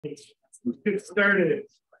Let's get started.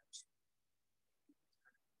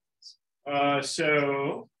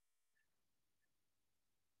 So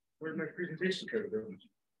where's my presentation code?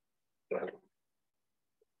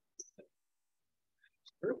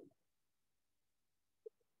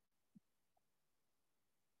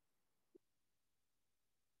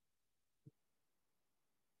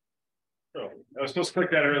 Oh, I was supposed to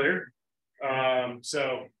click that earlier.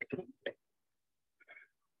 So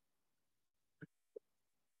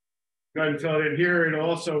go ahead and fill it in here. It'll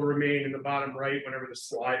also remain in the bottom right whenever the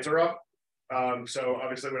slides are up. So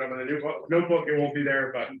obviously when I'm in the new notebook, it won't be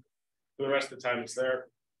there, but for the rest of the time it's there.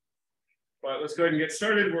 But let's go ahead and get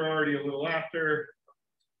started. We're already a little after.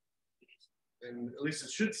 And at least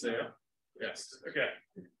it should stay up. Yes, okay.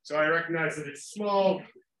 So I recognize that it's small,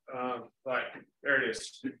 but there it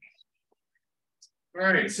is. All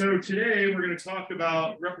right, so today we're going to talk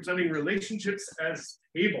about representing relationships as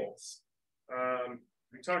tables.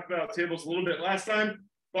 We talked about tables a little bit last time,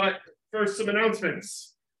 but first some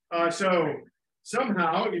announcements. So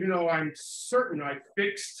somehow, even though I'm certain I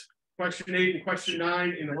fixed question 8 and question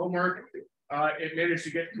 9 in the homework, it managed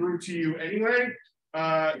to get through to you anyway.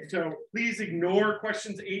 So please ignore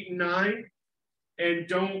questions 8 and 9 and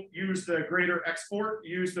don't use the greater export.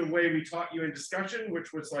 Use the way we taught you in discussion,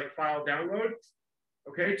 which was like file download,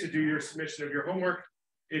 okay, to do your submission of your homework.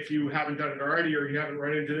 If you haven't done it already, or you haven't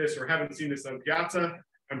run into this, or haven't seen this on Piazza,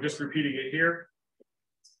 I'm just repeating it here.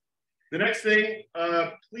 The next thing,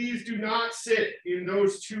 please do not sit in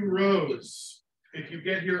those 2 rows if you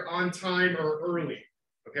get here on time or early,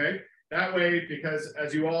 okay? That way, because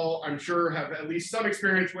as you all, I'm sure, have at least some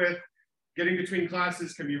experience with, getting between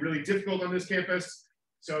classes can be really difficult on this campus.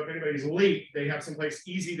 So if anybody's late, they have someplace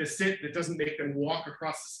easy to sit that doesn't make them walk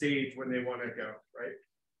across the stage when they want to go, right?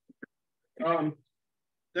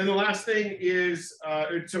 Then the last thing is,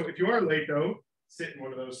 so if you are late though, sit in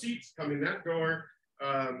one of those seats, come in that door.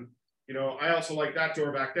 You know, I also like that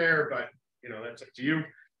door back there, but you know, that's up to you.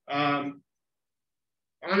 On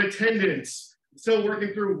attendance, still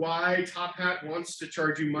working through why Top Hat wants to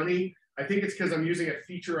charge you money. I think it's because I'm using a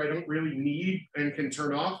feature I don't really need and can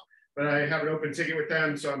turn off, but I have an open ticket with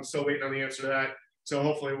them, so I'm still waiting on the answer to that. So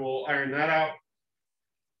hopefully we'll iron that out.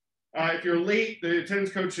 If you're late, the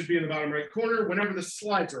attendance code should be in the bottom right corner whenever the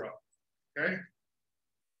slides are up, okay?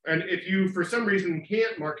 And if you, for some reason,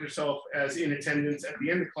 can't mark yourself as in attendance at the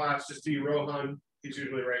end of class, just see Rohan. He's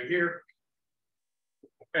usually right here.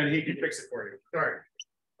 And he can fix it for you. Sorry.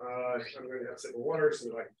 I'm going to have a sip of water so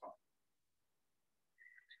that I can talk.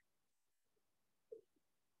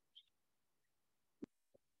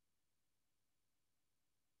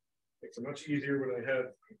 Makes it much easier when I have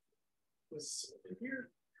this in here.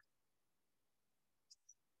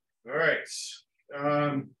 All right.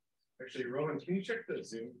 Actually, Rohan, can you check the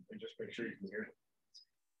Zoom and just make sure you can hear?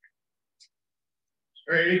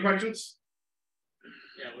 All right, any questions?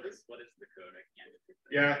 Yeah, what is the code? I can't.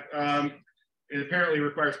 Yeah, it apparently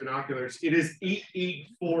requires binoculars. It is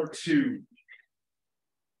 8842.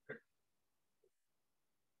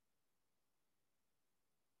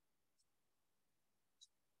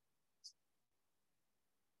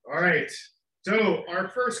 All right, so our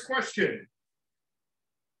first question.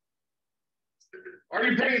 Are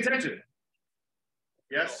you paying attention?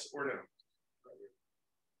 Yes or no?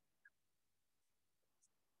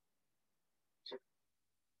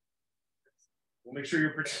 We'll make sure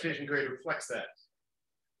your participation grade reflects that.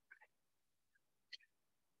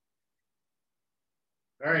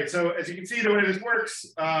 All right, so as you can see, the way this works,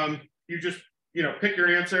 you just, pick your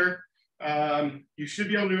answer. You should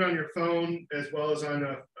be able to do it on your phone as well as on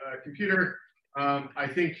a computer. I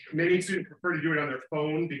think many students prefer to do it on their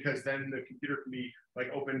phone because then the computer can be like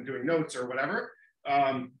open doing notes or whatever.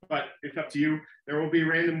 But it's up to you. There will be a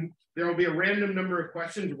random number of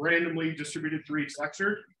questions randomly distributed through each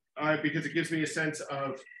lecture because it gives me a sense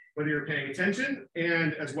of whether you're paying attention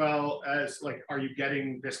and as well as like, are you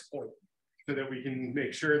getting this point, so that we can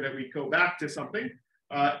make sure that we go back to something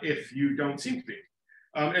if you don't seem to be.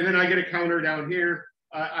 And then I get a counter down here.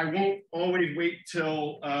 I won't always wait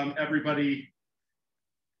till everybody.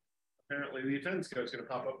 Apparently the attendance code is going to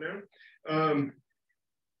pop up now.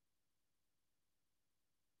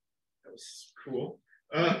 That was cool.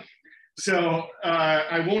 So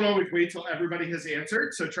I won't always wait till everybody has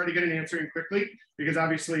answered. So try to get an answer in quickly, because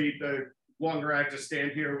obviously the longer I have to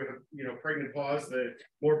stand here with a pregnant pause, the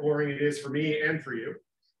more boring it is for me and for you.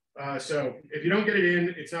 So if you don't get it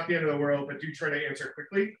in, it's not the end of the world, but do try to answer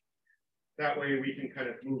quickly. That way we can kind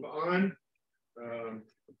of move on. My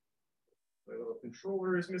little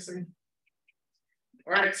controller is missing.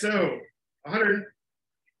 All right, so 100.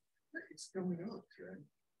 What is going on today?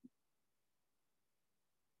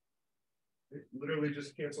 It literally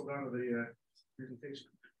just canceled out of the presentation.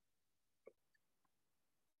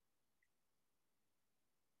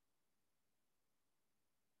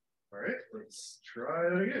 All right, let's try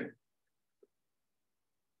it again.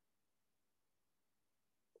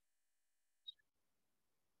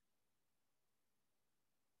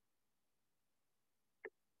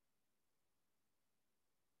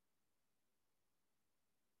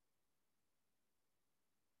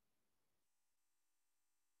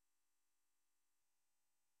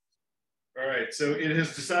 All right, so it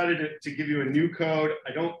has decided to give you a new code.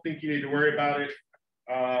 I don't think you need to worry about it.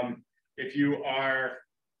 If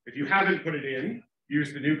you haven't put it in,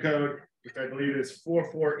 use the new code, which I believe is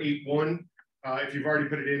 4481. If you've already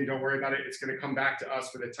put it in, don't worry about it. It's going to come back to us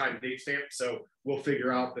with a time date stamp, so we'll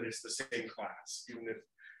figure out that it's the same class, even if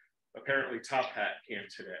apparently Top Hat can't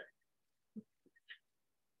today.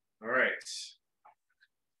 All right.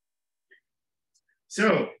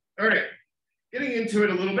 So, all right. Getting into it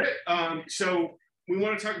a little bit. So we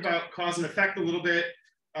want to talk about cause and effect a little bit.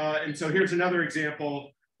 And so here's another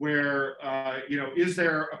example where, is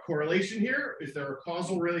there a correlation here? Is there a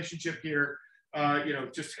causal relationship here?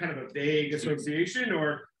 Just kind of a vague association,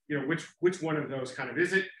 or, which one of those kind of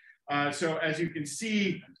is it? So as you can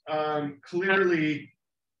see, clearly,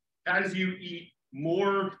 as you eat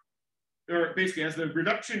more, or basically as the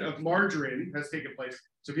reduction of margarine has taken place,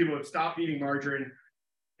 so people have stopped eating margarine,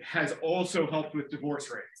 has also helped with divorce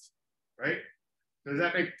rates, right? Does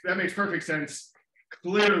that makes perfect sense?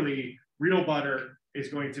 Clearly, real butter is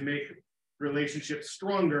going to make relationships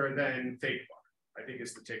stronger than fake butter, I think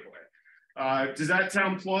is the takeaway. Does that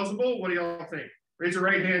sound plausible? What do y'all think? Raise your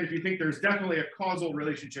right hand if you think there's definitely a causal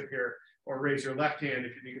relationship here, or raise your left hand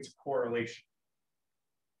if you think it's a correlation.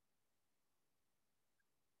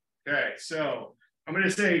 Okay, so I'm going to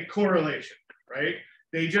say correlation, right?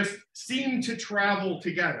 They just seem to travel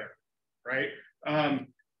together, right?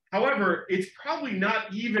 However, it's probably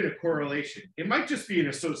not even a correlation. It might just be an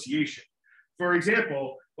association. For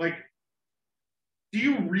example, like, do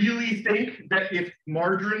you really think that if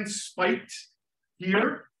margarine spiked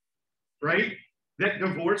here, right, that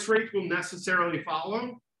divorce rates will necessarily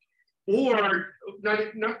follow? Or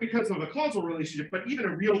not because of a causal relationship, but even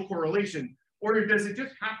a real correlation? Or does it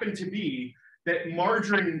just happen to be that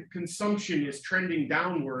margarine consumption is trending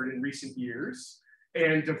downward in recent years,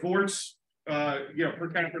 and divorce,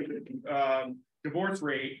 per capita divorce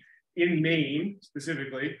rate in Maine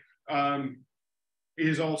specifically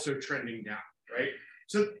is also trending down, right?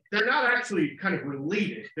 So they're not actually kind of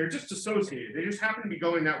related; they're just associated. They just happen to be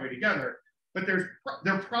going that way together, but they're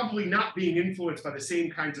probably not being influenced by the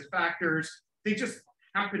same kinds of factors. They just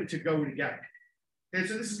happen to go together. And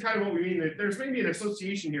so this is kind of what we mean, that there's maybe an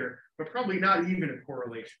association here, but probably not even a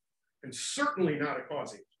correlation, and certainly not a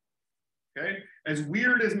causation. Okay, as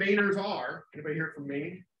weird as Mainers are, anybody here from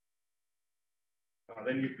Maine?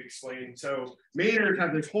 Then you could explain. So Mainers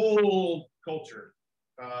have this whole culture.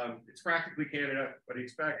 It's practically Canada, what do you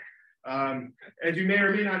expect? As you may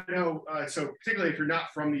or may not know, so particularly if you're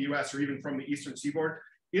not from the US or even from the Eastern Seaboard,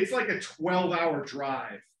 it's like a 12-hour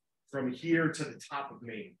drive from here to the top of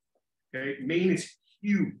Maine. Okay, Maine is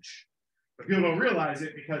huge, but people don't realize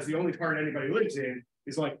it because the only part anybody lives in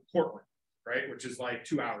is like Portland, right? Which is like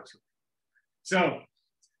 2 hours. So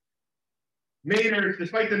Mainers,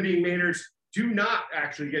 despite them being Mainers, do not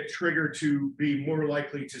actually get triggered to be more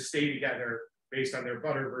likely to stay together based on their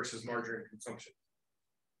butter versus margarine consumption.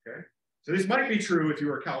 Okay, so this might be true if you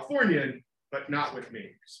were Californian, but not with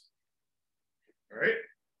Mainers. All right,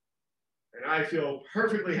 and I feel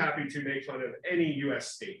perfectly happy to make fun of any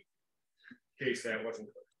US state, in case that wasn't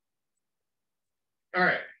clear. All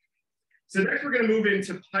right, so next we're going to move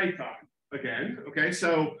into Python again. Okay,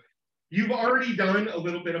 so you've already done a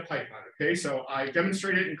little bit of Python. Okay, so I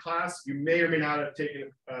demonstrated in class. You may or may not have taken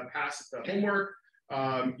a pass at the homework,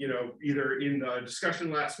 either in the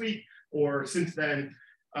discussion last week or since then.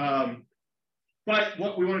 But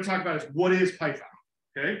what we want to talk about is, what is Python?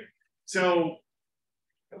 Okay, so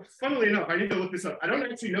funnily enough, I need to look this up. I don't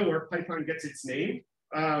actually know where Python gets its name.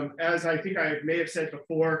 As I think I may have said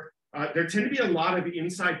before, there tend to be a lot of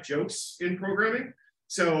inside jokes in programming.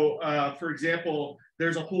 So, for example,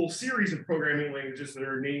 there's a whole series of programming languages that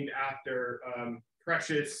are named after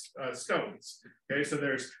precious stones. Okay, so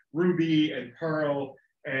there's Ruby and Perl,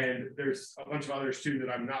 and there's a bunch of others too that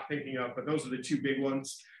I'm not thinking of, but those are the two big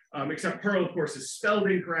ones. Except Perl, of course, is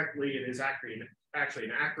spelled incorrectly. It is actually an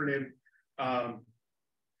acronym.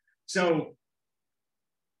 So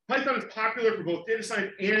Python is popular for both data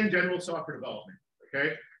science and general software development.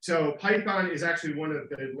 Okay, so Python is actually one of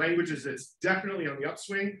the languages that's definitely on the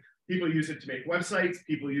upswing. People use it to make websites.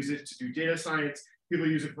 People use it to do data science. People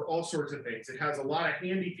use it for all sorts of things. It has a lot of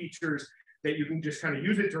handy features that you can just kind of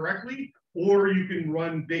use it directly, or you can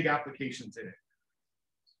run big applications in it.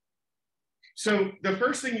 So the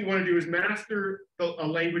first thing you want to do is master a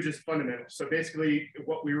language's fundamentals. So basically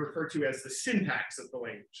what we refer to as the syntax of the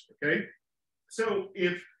language, okay? So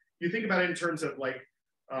if you think about it in terms of like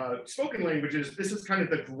spoken languages, this is kind of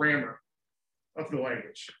the grammar of the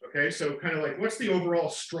language, okay? So kind of like what's the overall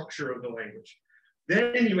structure of the language?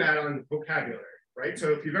 Then you add on vocabulary, right?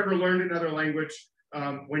 So if you've ever learned another language,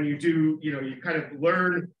 when you do, you kind of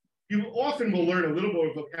learn, you often will learn a little bit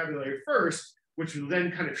of vocabulary first, which will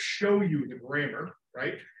then kind of show you the grammar,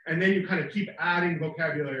 right? And then you kind of keep adding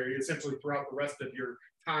vocabulary essentially throughout the rest of your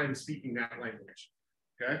time speaking that language,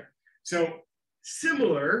 okay? So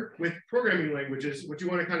similar with programming languages, what you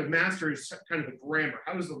want to kind of master is kind of the grammar.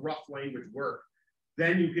 How does the rough language work?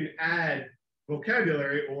 Then you can add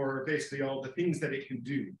vocabulary, or basically all the things that it can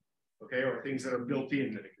do, okay? Or things that are built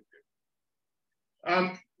in that it can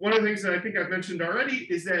do. One of the things that I think I've mentioned already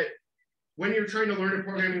is that when you're trying to learn a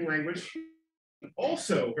programming language,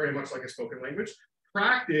 also very much like a spoken language,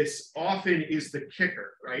 practice often is the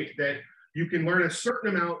kicker, right? That you can learn a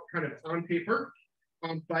certain amount kind of on paper,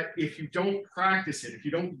 but if you don't practice it, if you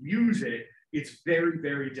don't use it, it's very,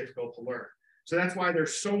 very difficult to learn. So that's why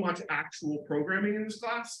there's so much actual programming in this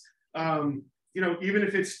class. Even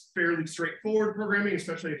if it's fairly straightforward programming,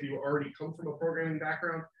 especially if you already come from a programming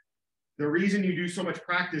background, the reason you do so much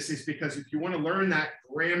practice is because if you want to learn that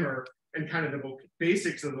grammar and kind of the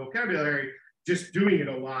basics of the vocabulary, just doing it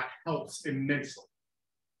a lot helps immensely.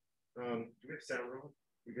 Do we have sound wrong?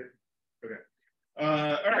 We good? Okay.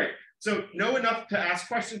 All right. So know enough to ask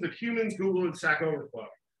questions of humans, Google, and Stack Overflow.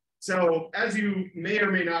 So as you may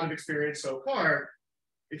or may not have experienced so far,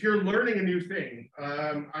 if you're learning a new thing,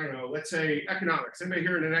 I don't know, let's say economics. Anybody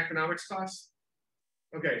here in an economics class?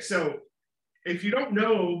 Okay, so if you don't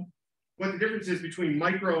know what the difference is between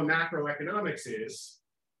micro and macroeconomics is,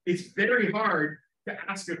 it's very hard to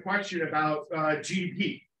ask a question about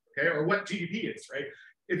GDP, okay, or what GDP is, right?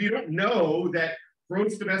 If you don't know that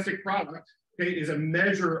gross domestic product, okay, is a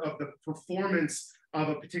measure of the performance of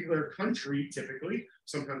a particular country, typically,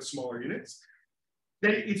 sometimes smaller units,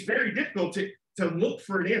 then it's very difficult to look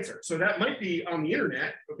for an answer. So that might be on the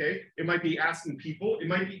internet, okay? It might be asking people, it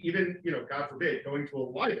might be even, God forbid, going to a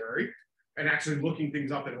library and actually looking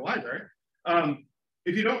things up in a library.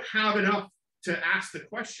 If you don't have enough to ask the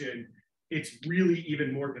question, it's really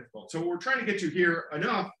even more difficult. So what we're trying to get you here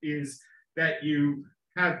enough is that you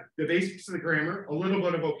have the basics of the grammar, a little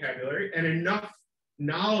bit of vocabulary, and enough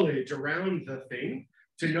knowledge around the thing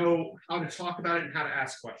to know how to talk about it and how to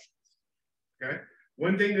ask questions, okay?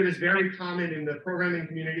 One thing that is very common in the programming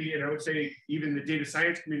community, and I would say even the data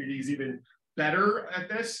science community is even better at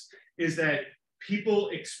this, is that people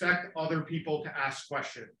expect other people to ask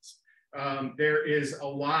questions. There is a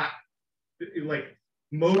lot, like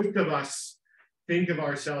most of us think of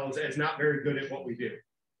ourselves as not very good at what we do,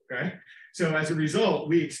 okay? So as a result,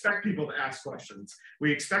 we expect people to ask questions.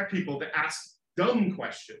 We expect people to ask dumb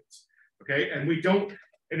questions, okay? And we don't,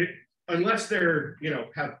 unless they're,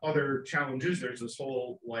 have other challenges, there's this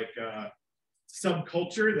whole like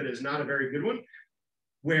subculture that is not a very good one,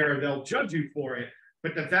 where they'll judge you for it.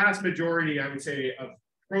 But the vast majority, I would say, of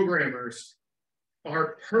programmers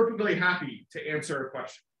are perfectly happy to answer a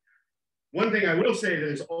question. One thing I will say that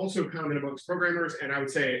is also common amongst programmers, and I would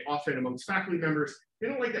say often amongst faculty members, they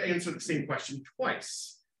don't like to answer the same question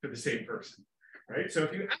twice to the same person, right? So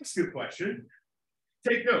if you ask a question,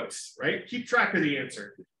 take notes, right? Keep track of the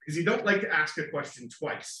answer, because you don't like to ask a question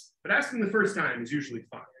twice, but asking the first time is usually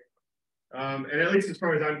fine. And at least as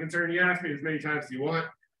far as I'm concerned, you ask me as many times as you want.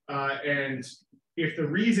 And if the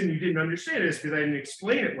reason you didn't understand it is because I didn't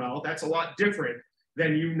explain it well, that's a lot different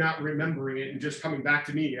than you not remembering it and just coming back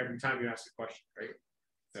to me every time you ask a question, right?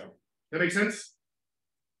 So, that makes sense?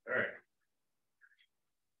 All right.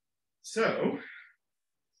 So,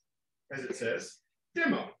 as it says,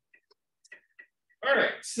 demo. All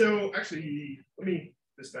right, so actually, let me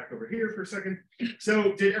put this back over here for a second.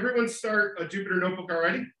 So did everyone start a Jupyter Notebook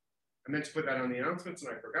already? I meant to put that on the announcements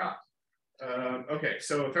and I forgot. Okay,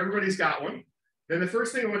 so if everybody's got one, then the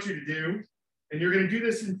first thing I want you to do, and you're gonna do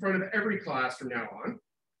this in front of every class from now on,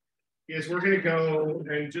 is we're gonna go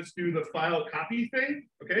and just do the file copy thing,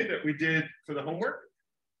 okay, that we did for the homework.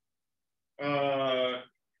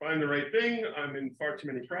 Find the right thing. I'm in far too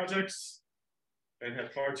many projects and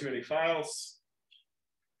have far too many files.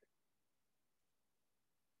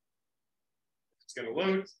 It's going to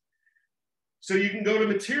load. So you can go to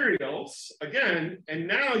materials again, and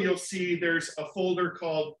now you'll see there's a folder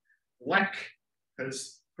called LEC,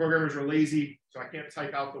 because programmers are lazy. so I can't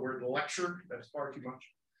type out the word lecture. That's far too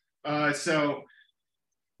much. So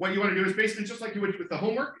what you want to do is basically just like you would with the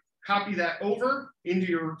homework, copy that over into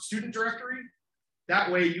your student directory. That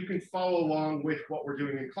way you can follow along with what we're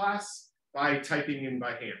doing in class by typing in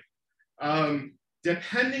by hand.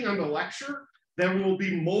 Depending on the lecture, there will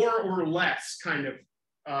be more or less kind of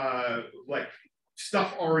like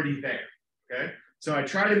stuff already there, okay? So I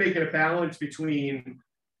try to make it a balance between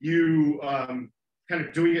you kind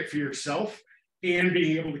of doing it for yourself and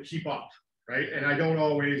being able to keep up, right? And I don't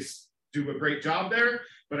always do a great job there,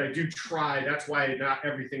 but I do try. That's why not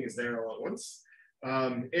everything is there all at once.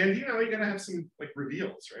 And you know, you gotta have some like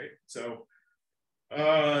reveals, right? So,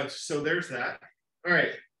 so there's that. All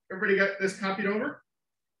right, everybody got this copied over?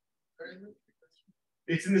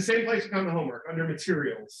 It's in the same place you found the homework, under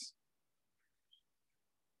materials.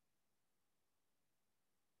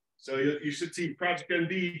 So you should see Project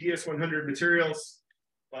NB DS100 materials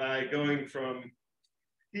by going from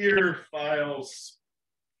here, files,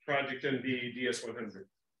 Project NB DS100.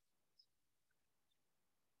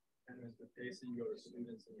 And as the facing, you go to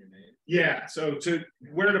students in your name. Yeah, so to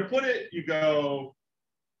where to put it, you go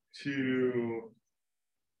to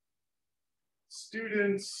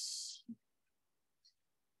students.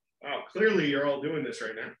 Oh, clearly you're all doing this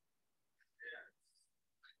right now.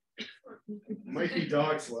 Might be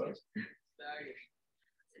dog slow.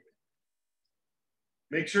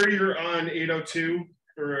 Make sure you're on 802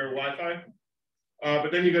 for Wi-Fi.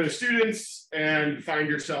 But then you go to students and find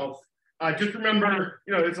yourself. Just remember,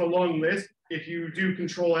 you know, it's a long list. If you do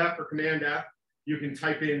Control F or Command F, you can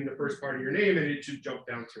type in the first part of your name and it should jump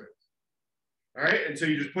down to it. All right, and so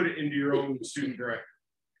you just put it into your own student directory.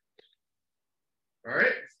 All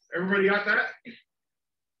right, everybody got that?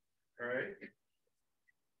 All right.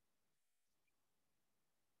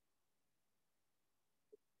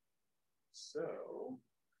 So.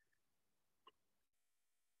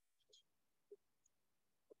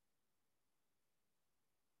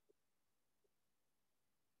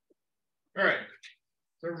 All right,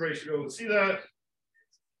 so everybody should be able to see that.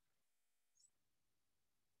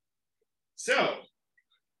 So, oh,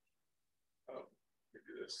 let me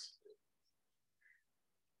do this.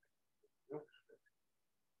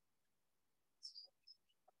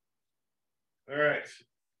 All right,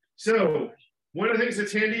 so one of the things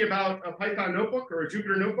that's handy about a Python notebook or a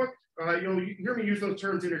Jupyter notebook, you'll hear me use those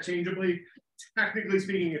terms interchangeably. Technically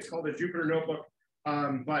speaking, it's called a Jupyter notebook,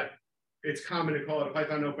 but it's common to call it a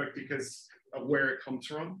Python notebook because of where it comes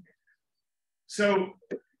from. So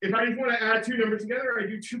if I just want to add two numbers together, I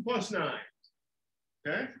do 2 + 9.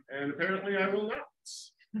 Okay, and apparently I will not.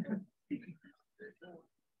 Did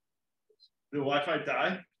the Wi-Fi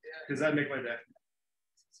die? Does that make my day?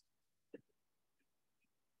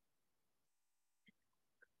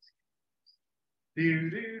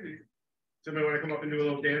 Somebody want to come up and do a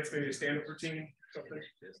little dance, maybe a stand-up routine, something?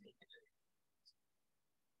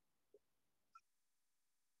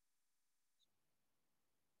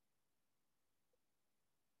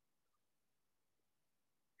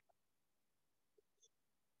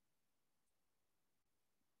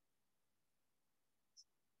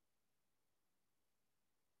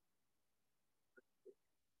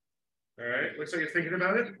 All right, looks like you're thinking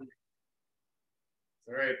about it.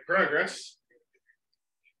 All right, progress.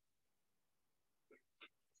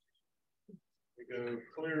 We go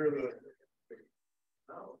clear the.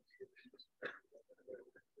 Oh.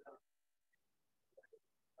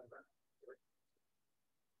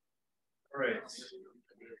 All right.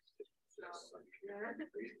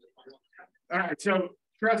 All right, so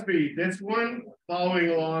trust me, this one, following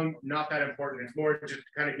along, not that important. It's more just to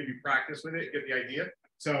kind of give you practice with it, get the idea.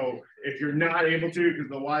 So if you're not able to because of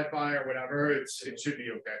the Wi-Fi or whatever, it should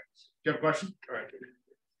be okay. Do you have a question? All right.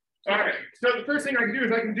 All right, so the first thing I can do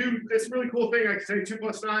is I can do this really cool thing. I can say 2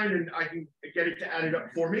 + 9 and I can get it to add it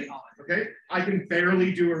up for me, okay? I can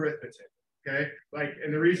barely do arithmetic, okay? Like,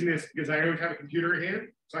 and the reason is because I don't have a computer at hand,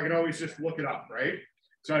 so I can always just look it up, right?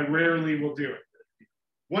 So I rarely will do it.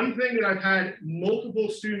 One thing that I've had multiple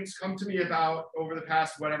students come to me about over the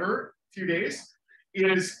past, whatever, few days,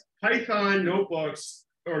 is Python notebooks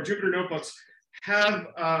or Jupyter notebooks have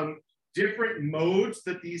different modes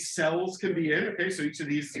that these cells can be in. Okay, so each of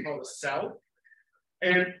these is called a cell.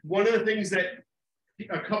 And one of the things that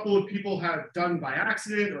a couple of people have done by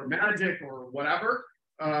accident or magic or whatever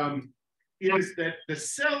is that the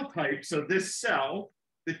cell type, so this cell,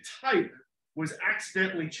 the type was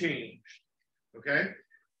accidentally changed. Okay,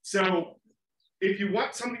 so if you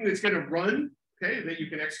want something that's going to run, okay, that you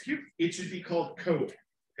can execute, it should be called code.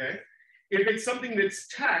 Okay, if it's something that's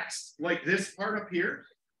text, like this part up here,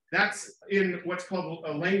 that's in what's called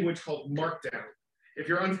a language called Markdown. If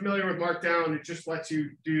you're unfamiliar with Markdown, it just lets you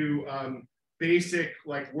do basic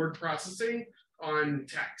like word processing on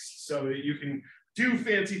text so that you can do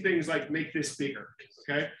fancy things like make this bigger,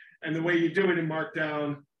 okay? And the way you do it in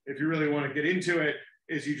Markdown, if you really want to get into it,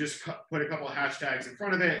 is you just put a couple of hashtags in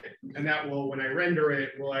front of it, and that will, when I render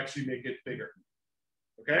it, will actually make it bigger,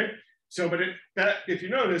 okay? So, but if you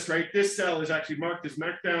notice, right, this cell is actually marked as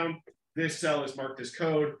Markdown, this cell is marked as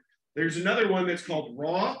code. There's another one that's called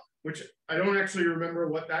raw, which I don't actually remember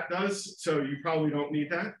what that does, so you probably don't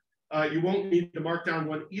need that. You won't need the Markdown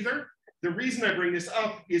one either. The reason I bring this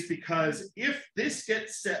up is because if this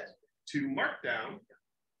gets set to Markdown,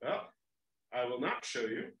 well, I will not show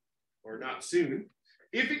you, or not soon.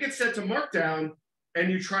 If it gets set to Markdown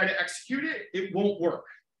and you try to execute it, it won't work,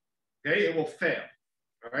 okay? It will fail,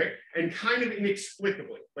 all right? And kind of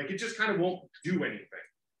inexplicably, like it just kind of won't do anything,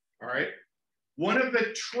 all right? One of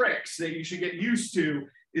the tricks that you should get used to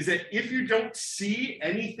is that if you don't see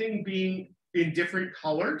anything being in different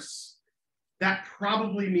colors, that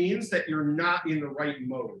probably means that you're not in the right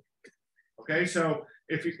mode, okay? So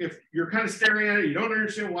if you're kind of staring at it, you don't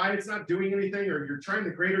understand why it's not doing anything, or you're trying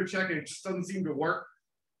to grader check and it just doesn't seem to work,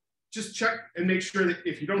 just check and make sure that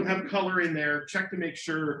if you don't have color in there, check to make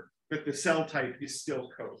sure that the cell type is still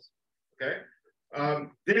code, okay?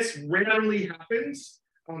 This rarely happens,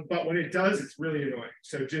 but when it does, it's really annoying.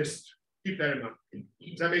 So just keep that in mind.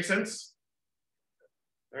 Does that make sense?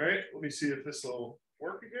 All right, let me see if this will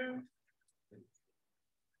work again.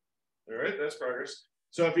 All right, that's progress.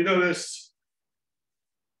 So if you notice,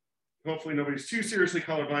 hopefully nobody's too seriously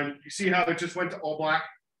colorblind. You see how it just went to all black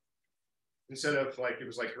instead of like, it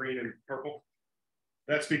was like green and purple?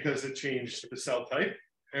 That's because it changed the cell type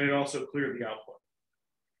and it also cleared the output.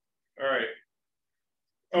 All right.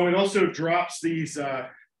 Oh, it also drops these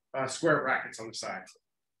square brackets on the side.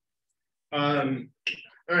 All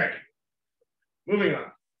right, moving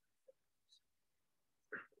on.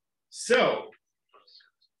 So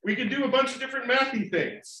we can do a bunch of different mathy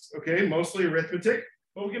things, okay? Mostly arithmetic,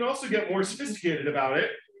 but we can also get more sophisticated about it,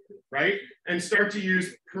 right? And start to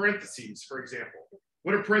use parentheses, for example.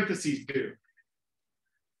 What do parentheses do?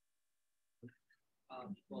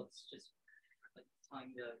 Well, it's just like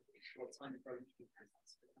time the program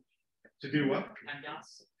To do what?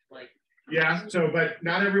 PEMDAS, like. Yeah, so, but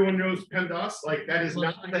not everyone knows PEMDAS. Like that is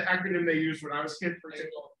not the acronym they used when I was a kid, for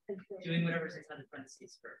example. Doing whatever's inside the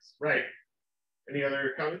parentheses first. Right. Any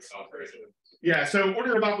other comments? Yeah, so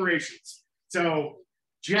order of operations. So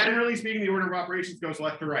generally speaking, the order of operations goes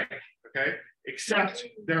left to right, okay? Except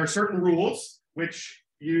there are certain rules which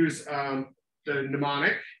use the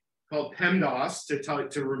mnemonic called PEMDAS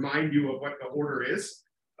to remind you of what the order is.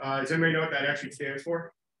 Does anybody know what that actually stands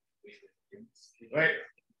for? Right.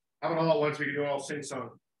 How about all at once? We can do all sing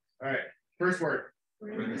song. All right. First word.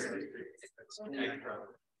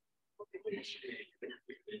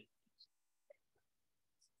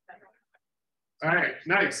 All right.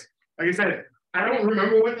 Nice. Like I said, I don't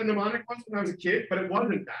remember what the mnemonic was when I was a kid, but it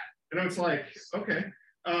wasn't that. And I was like, okay.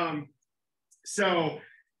 So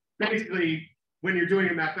basically, when you're doing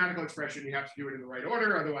a mathematical expression, you have to do it in the right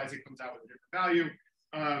order. Otherwise, it comes out with a different value.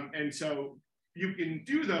 And so you can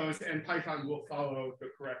do those and Python will follow the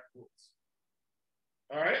correct rules.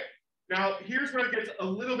 All right, now here's where it gets a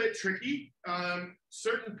little bit tricky.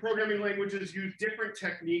 Certain programming languages use different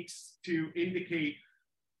techniques to indicate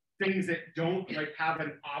things that don't like have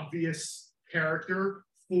an obvious character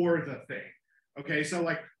for the thing. Okay, so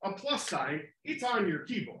like a plus sign, it's on your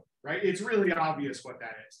keyboard, right? It's really obvious what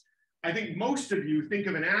that is. I think most of you think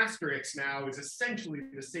of an asterisk now as essentially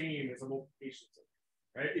the same as a multiplication symbol.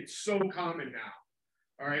 Right? It's so common now,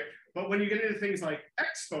 all right? But when you get into things like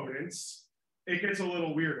exponents, it gets a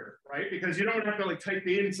little weirder, right? Because you don't have to like type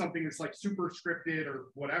in something that's like superscripted or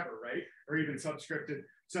whatever, right? Or even subscripted.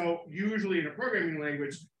 So usually in a programming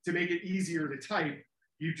language, to make it easier to type,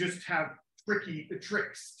 you just have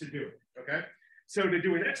tricks to do it, okay? So to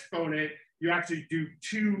do an exponent, you actually do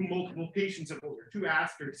two multiplication symbols or two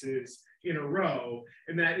asterisks in a row,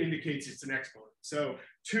 and that indicates it's an exponent. So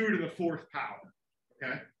 2 to the 4th power.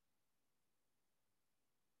 Okay.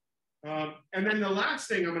 And then the last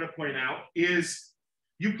thing I'm going to point out is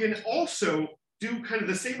you can also do kind of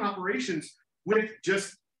the same operations with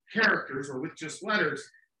just characters or with just letters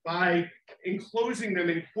by enclosing them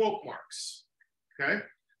in quote marks. Okay.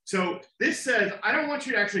 So this says, I don't want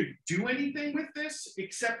you to actually do anything with this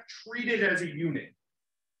except treat it as a unit.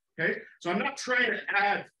 Okay. So I'm not trying to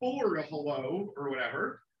add full or a hello or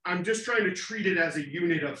whatever. I'm just trying to treat it as a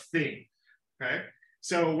unit of thing. Okay.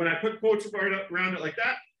 So when I put quotes around it like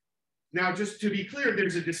that, now just to be clear,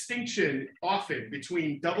 there's a distinction often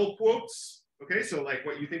between double quotes, okay, so like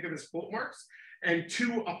what you think of as quote marks, and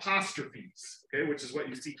 2 apostrophes, okay, which is what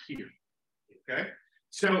you see here, okay?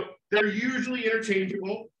 So they're usually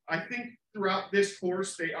interchangeable. I think throughout this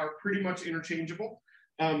course, they are pretty much interchangeable,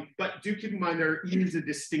 but do keep in mind there is a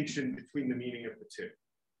distinction between the meaning of the 2,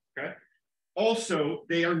 okay? Also,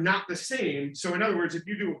 they are not the same. So in other words, if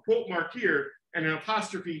you do a quote mark here and an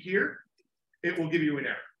apostrophe here, it will give you an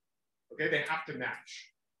error, okay? They have to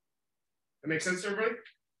match. That makes sense to everybody?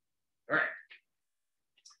 All right.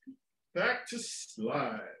 Back to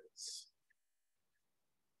slides.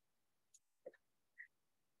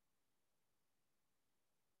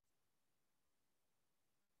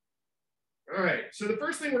 All right, so the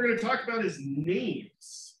first thing we're going to talk about is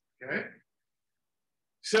names, okay?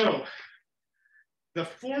 So the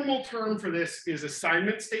formal term for this is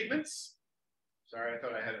assignment statements. Sorry, I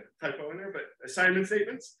thought I had a typo in there, but assignment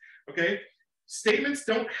statements, okay? Statements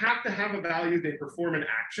don't have to have a value, they perform an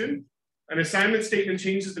action. An assignment statement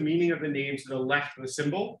changes the meaning of the name to the left of the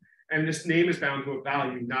symbol, and this name is bound to a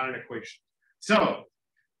value, not an equation. So,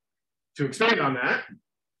 to expand on that,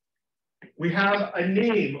 we have a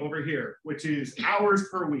name over here, which is hours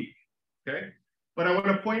per week, okay? But I want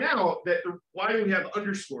to point out that why do we have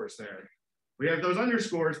underscores there? We have those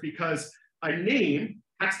underscores because a name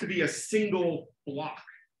has to be a single block,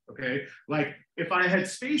 okay? Like if I had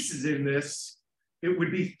spaces in this, it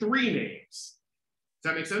would be 3 names. Does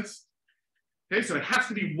that make sense? Okay, so it has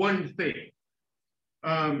to be one thing.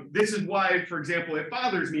 This is why, for example, it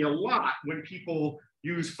bothers me a lot when people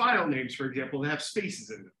use file names, for example, that have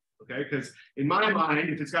spaces in them, okay? Because in my mind,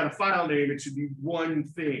 if it's got a file name, it should be one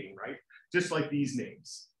thing, right? Just like these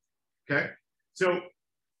names, okay? So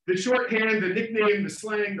the shorthand, the nickname, the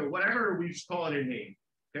slang, the whatever, we just call it a name,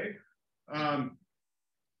 okay?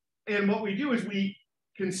 And what we do is we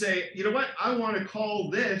can say, you know what, I want to call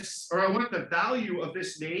this, or I want the value of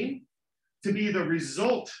this name to be the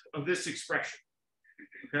result of this expression,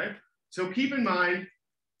 okay? So keep in mind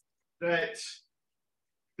that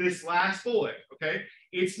this last bullet, okay,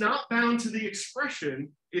 it's not bound to the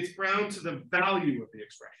expression, it's bound to the value of the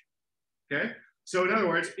expression, okay? So in other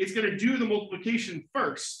words, it's going to do the multiplication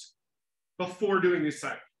first before doing the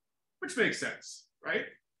assignment, which makes sense, right?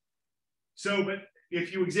 So, but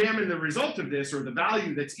if you examine the result of this or the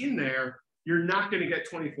value that's in there, you're not going to get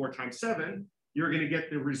 24 times 7. You're going to get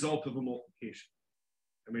the result of a multiplication.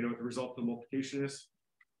 And we know what the result of the multiplication is?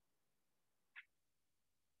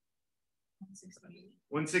 168.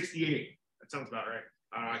 168. That sounds about right.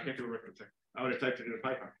 I can't do arithmetic. I would have typed it in a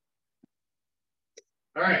Python.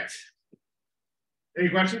 All right. Any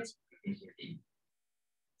questions?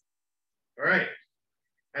 All right.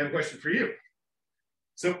 I have a question for you.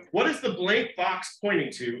 So what is the blank box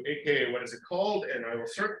pointing to, aka what is it called? And I will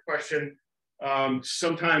start the question.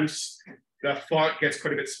 Sometimes the font gets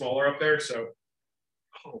quite a bit smaller up there. So,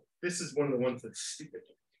 oh, this is one of the ones that's stupid.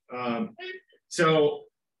 So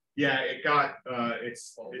yeah, it got,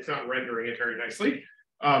 it's not rendering it very nicely.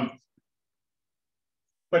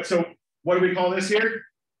 But so what do we call this here?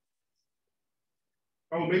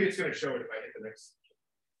 Oh, maybe it's going to show it if I hit the next.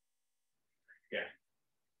 Yeah.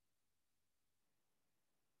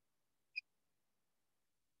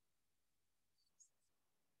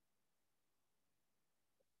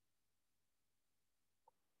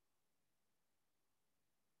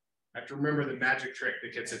 I have to remember the magic trick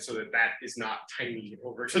that gets it so that that is not tiny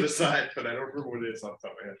over to the side, but I don't remember what it is off the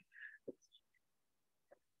top of my head.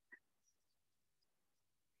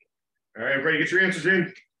 All right, everybody get your answers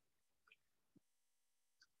in.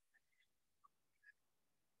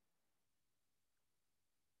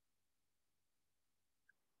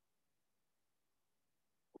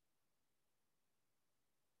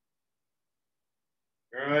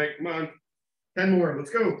 All right, come on. 10 more,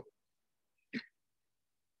 let's go.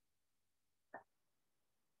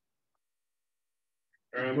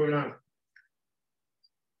 All right, moving on.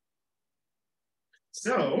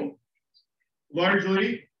 So,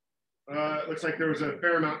 largely, it looks like there was a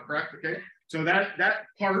fair amount correct, okay? So that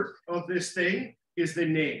part of this thing is the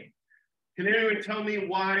name. Can anyone tell me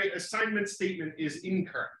why assignment statement is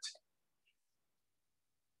incorrect?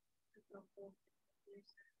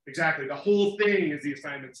 Exactly, the whole thing is the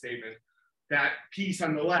assignment statement. That piece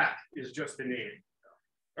on the left is just the name.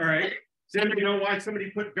 All right, does anybody know why somebody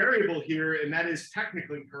put variable here and that is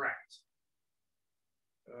technically correct?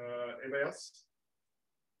 Anybody else?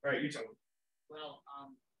 All right, you tell me. Well,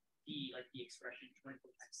 the expression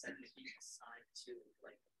 24 times 7 is being assigned to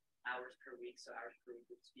like hours per week. So hours per week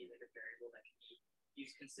would be like a variable that can be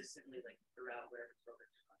used consistently like throughout whatever program.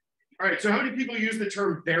 All right, so how many people use the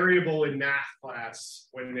term variable in math class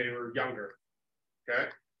when they were younger? Okay,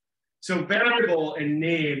 so variable and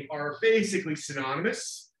name are basically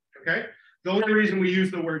synonymous, okay? The only reason we use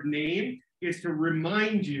the word name is to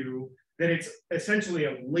remind you that it's essentially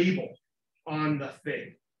a label on the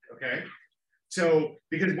thing, okay? So,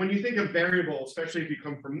 because when you think of variable, especially if you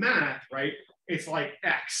come from math, right, it's like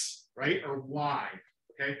X, right, or Y,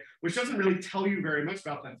 okay? Which doesn't really tell you very much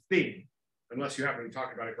about the thing, unless you happen to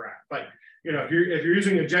talk about a graph. But, you know, if you're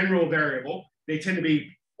using a general variable, they tend to be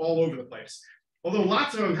all over the place. Although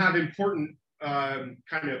lots of them have important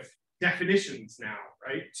kind of definitions now,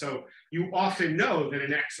 right? So you often know that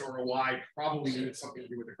an X or a Y probably means something to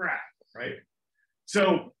do with a graph, right?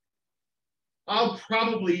 So I'll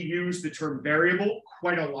probably use the term variable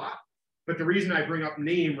quite a lot, but the reason I bring up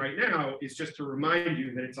name right now is just to remind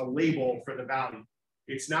you that it's a label for the value.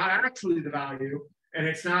 It's not actually the value, and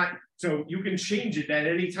it's not, so you can change it at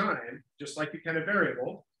any time, just like you can a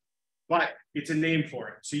variable, but it's a name for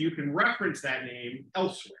it. So you can reference that name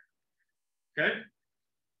elsewhere, okay?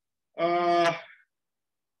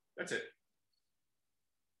 That's it.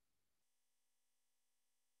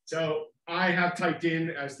 So I have typed in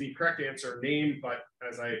as the correct answer name, but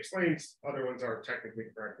as I explained, other ones are technically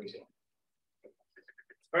correct as well.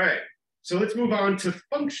 All right, so let's move on to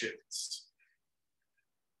functions.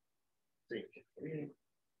 Let me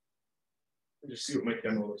just see what my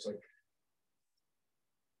demo looks like.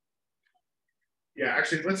 Yeah,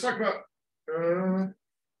 actually, let's talk about,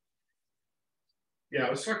 yeah,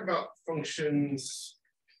 let's talk about functions.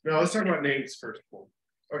 No, let's talk about names first of all.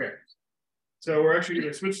 Okay, so we're actually going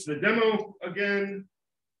to switch to the demo again.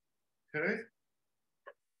 Okay.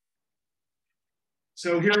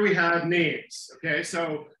 So here we have names. Okay,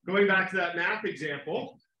 so going back to that math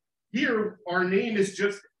example, here our name is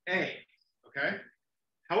just A. Okay.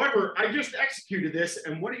 However, I just executed this,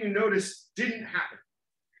 and what do you notice didn't happen?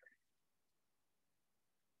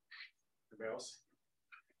 Anybody else?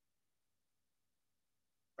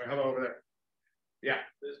 All right, how about over there? Yeah.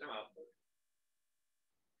 There's no output.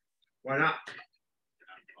 Why not?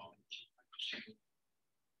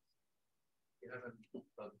 You haven't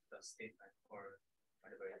done the statement for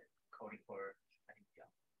whatever coding for anything.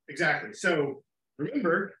 Exactly. So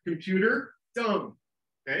remember, computer dumb.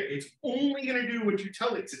 Okay, it's only going to do what you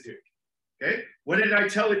tell it to do. Okay, what did I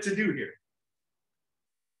tell it to do here?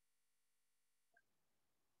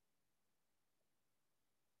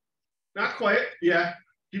 Not quite. Yeah,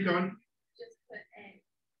 keep going. Just put A.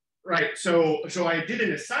 Right. So I did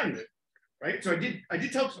an assignment. Right. So I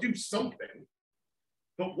did tell it to do something,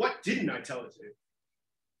 but what didn't I tell it to do?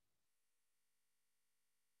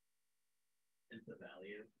 Is the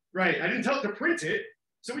value. Right. I didn't tell it to print it,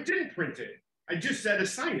 so it didn't print it. I just said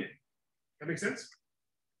assign it. That makes sense?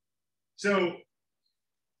 So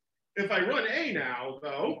if I run A now,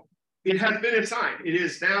 though, it has been assigned. It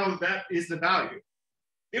is now, that is the value.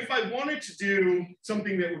 If I wanted to do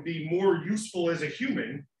something that would be more useful as a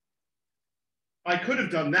human, I could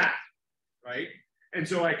have done that, right? And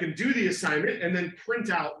so I can do the assignment and then print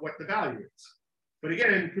out what the value is. But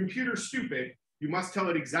again, computer's stupid. You must tell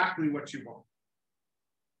it exactly what you want.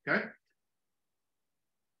 Okay?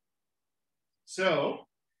 So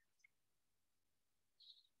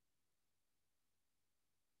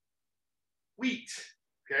wheat,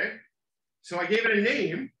 okay? So I gave it a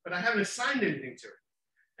name, but I haven't assigned anything to it.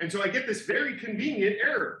 And so I get this very convenient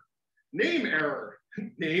error. Name error.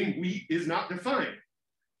 Name wheat is not defined.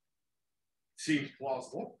 Seems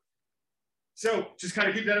plausible. So just kind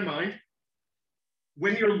of keep that in mind.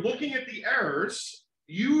 When you're looking at the errors,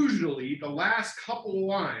 usually the last couple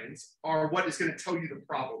lines are what is going to tell you the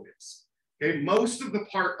problem is. Okay, most of the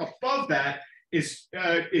part above that is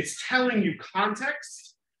it's telling you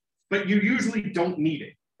context, but you usually don't need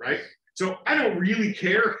it, right? So I don't really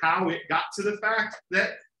care how it got to the fact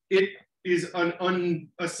that it is an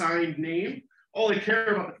unassigned name. All I care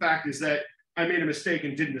about the fact is that I made a mistake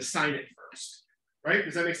and didn't assign it first, right?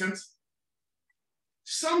 Does that make sense?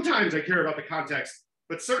 Sometimes I care about the context,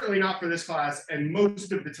 but certainly not for this class. And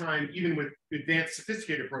most of the time, even with advanced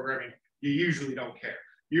sophisticated programming, you usually don't care.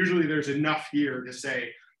 Usually there's enough here to say,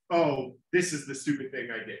 oh, this is the stupid thing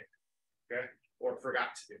I did, okay? Or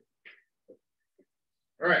forgot to do.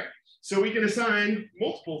 All right, so we can assign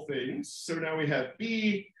multiple things. So now we have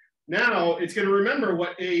B. Now it's going to remember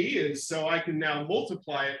what A is, so I can now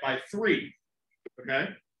multiply it by 3, okay?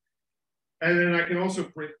 And then I can also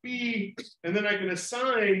print B, and then I can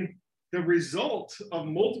assign the result of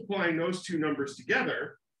multiplying those two numbers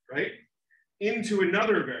together, right, into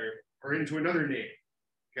another variable or into another name,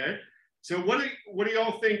 okay? So what do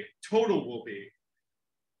y'all think total will be?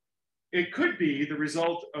 It could be the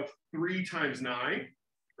result of 3 times 9,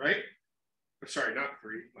 right? Sorry, not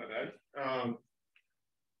 3, my bad.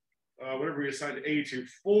 Whatever we assigned A to,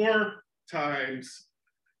 4 times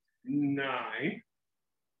 9?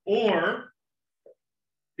 Or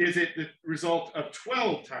is it the result of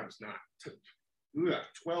 12 times 9?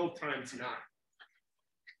 12 times 9.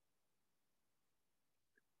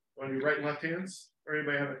 Want to do right and left hands? Or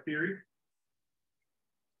anybody have a theory?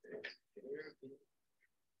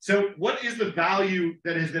 So what is the value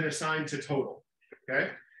that has been assigned to total?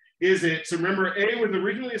 Okay. Is it, so remember A was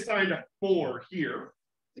originally assigned a 4 here.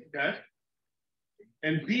 Okay.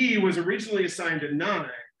 And B was originally assigned a 9.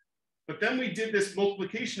 But then we did this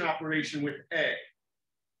multiplication operation with A.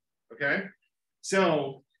 Okay.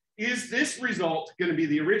 So is this result going to be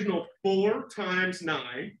the original 4 times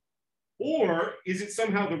 9? Or is it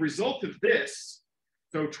somehow the result of this?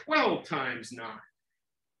 So 12 times 9.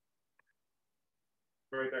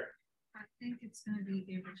 Right there. I think it's going to be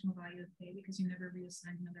the original value of A because you never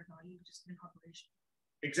reassigned another value, just an operation.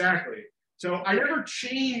 Exactly. So I never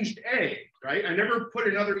changed A, right? I never put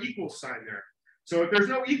another equal sign there. So if there's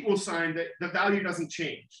no equal sign, that the value doesn't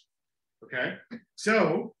change. Okay.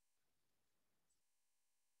 So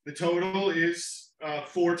the total is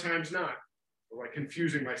 4 times 9. I'm like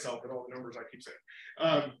confusing myself with all the numbers I keep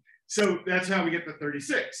saying. So that's how we get the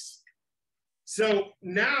 36. So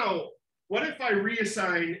now, what if I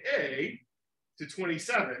reassign A to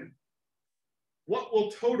 27? What will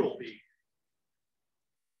total be?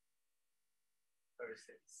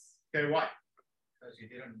 36. Okay, why? Because you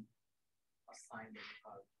didn't assign the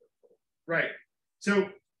value. Right. So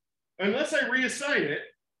unless I reassign it,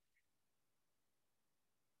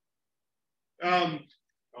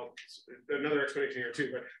 another explanation here too,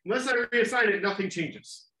 but unless I reassign it, nothing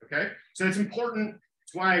changes. Okay. So it's important.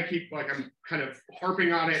 It's why I keep I'm kind of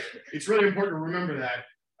harping on it. It's really important to remember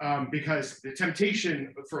that because the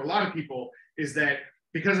temptation for a lot of people is that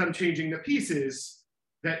because I'm changing the pieces,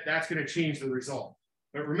 that's going to change the result.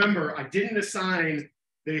 But remember, I didn't assign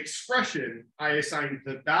the expression, I assigned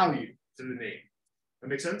the value to the name. That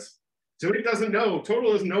makes sense? So it doesn't know,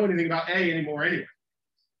 total doesn't know anything about A anymore anyway.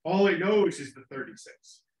 All it knows is the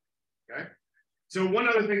 36. Okay. So one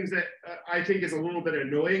of the things that I think is a little bit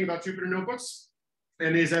annoying about Jupyter Notebooks,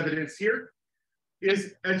 and is evidenced here,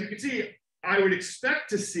 is as you can see, I would expect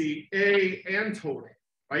to see A and total,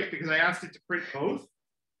 right? Because I asked it to print both,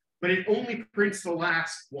 but it only prints the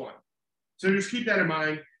last one. So just keep that in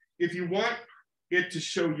mind. If you want it to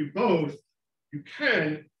show you both, you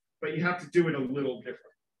can, but you have to do it a little different.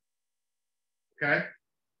 Okay?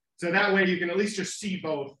 So that way you can at least just see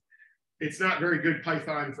both. It's not very good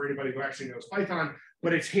Python for anybody who actually knows Python,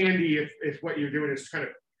 but it's handy if what you're doing is kind of,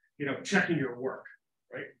 checking your work,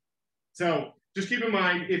 right? So just keep in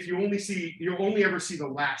mind, if you'll only ever see the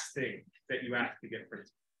last thing that you ask to get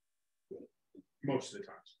printed. Most of the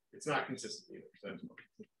time. It's not consistent either. So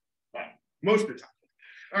but most of the time.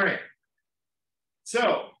 All right.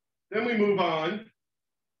 So then we move on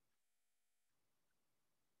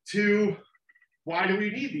to why do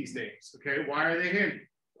we need these names? Okay, why are they handy?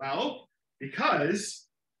 Well, because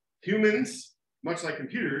humans, much like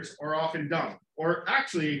computers, are often dumb. Or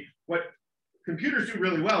actually, what computers do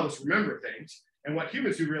really well is remember things, and what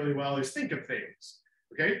humans do really well is think of things.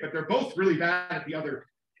 Okay, but they're both really bad at the other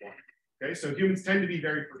one. Okay, so humans tend to be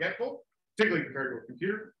very forgetful, particularly compared to a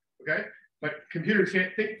computer. Okay, but computers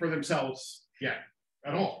can't think for themselves yet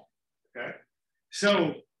at all. Okay,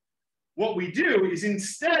 so what we do is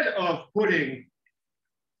instead of putting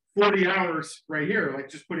 40 hours right here, like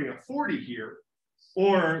just putting a 40 here,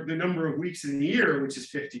 or the number of weeks in the year, which is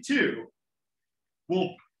 52,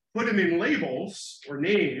 we'll put them in labels or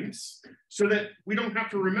names so that we don't have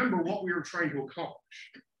to remember what we were trying to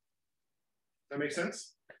accomplish. Does that make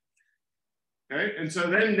sense? Okay, and so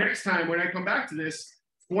then next time when I come back to this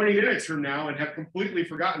 20 minutes from now and have completely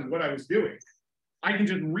forgotten what I was doing, I can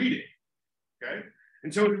just read it. Okay,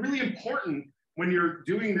 and so it's really important when you're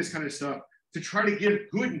doing this kind of stuff to try to give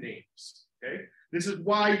good names. Okay, this is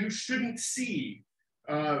why you shouldn't see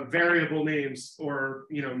variable names or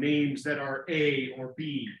names that are A or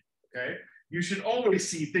B. Okay, you should always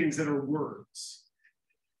see things that are words.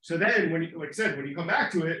 So then, when you, like I said, when you come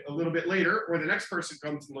back to it a little bit later, or the next person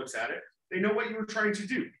comes and looks at it, they know what you were trying to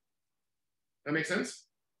do. That makes sense?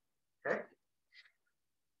 Okay.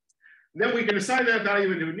 Then we can assign that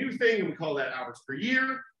value into a new thing, and we call that hours per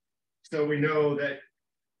year. So we know that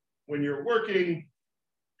when you're working,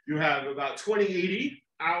 you have about 2080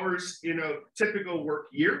 hours in a typical work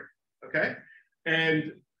year, okay?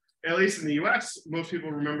 And at least in the US, most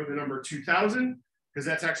people remember the number 2000, because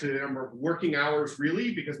that's actually the number of working hours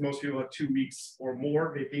really, because most people have 2 weeks or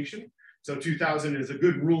more vacation. So 2000 is a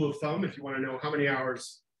good rule of thumb if you want to know how many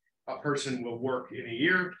hours a person will work in a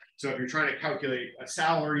year. So if you're trying to calculate a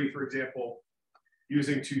salary, for example,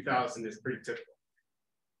 using 2000 is pretty typical.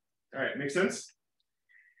 All right, makes sense?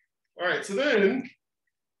 All right, so then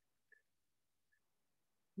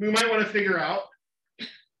we might want to figure out,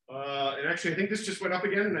 and actually I think this just went up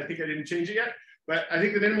again and I think I didn't change it yet, but I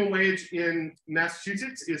think the minimum wage in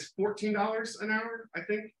Massachusetts is $14 an hour, I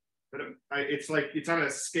think. But it's like, it's on a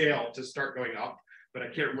scale to start going up, but I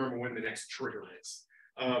can't remember when the next trigger is.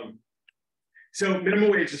 So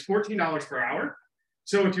minimum wage is $14 per hour.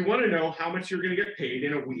 So if you want to know how much you're going to get paid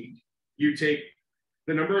in a week, you take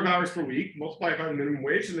the number of hours per week, multiply it by the minimum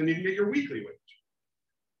wage, and then you can get your weekly wage.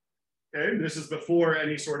 Okay, this is before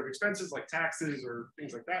any sort of expenses like taxes or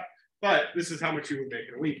things like that. But this is how much you would make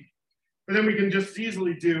in a week. But then we can just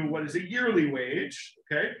easily do what is a yearly wage.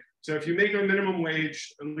 Okay, so if you make a minimum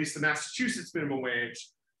wage, at least the Massachusetts minimum wage,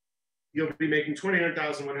 you'll be making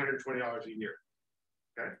 $29,120 a year.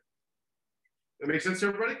 Okay, that makes sense to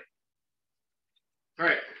everybody? All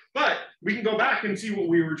right, but we can go back and see what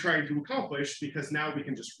we were trying to accomplish because now we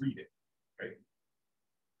can just read it, right?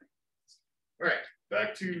 All right,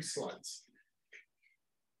 back to slides.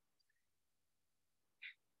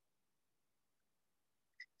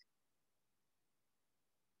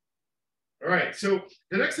 All right, so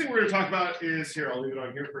the next thing we're going to talk about is, here, I'll leave it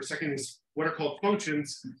on here for a second, is what are called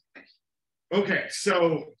functions. Okay,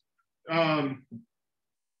 so, yeah,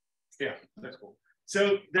 that's cool.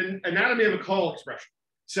 So the anatomy of a call expression.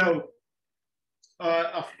 So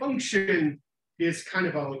a function is kind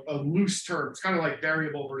of a loose term. It's kind of like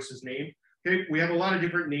variable versus name. Okay, we have a lot of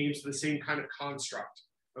different names for the same kind of construct,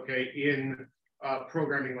 okay, in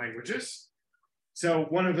programming languages. So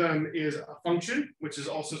one of them is a function, which is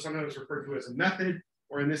also sometimes referred to as a method,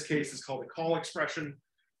 or in this case, it's called a call expression.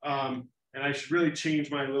 And I should really change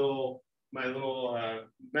my little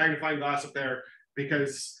magnifying glass up there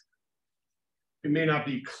because it may not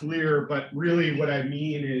be clear, but really what I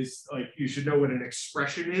mean is like you should know what an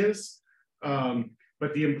expression is.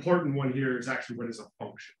 But the important one here is actually what is a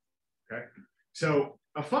function. Okay, so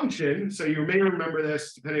a function, so you may remember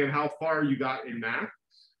this depending on how far you got in math,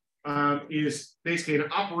 is basically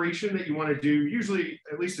an operation that you want to do, usually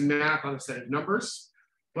at least in math, on a set of numbers.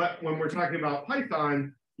 But when we're talking about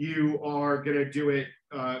Python, you are going to do it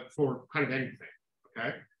for kind of anything.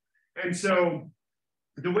 Okay, and so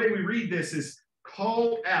the way we read this is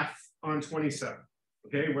call f on 27.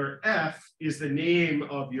 Okay, where f is the name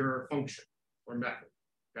of your function or method.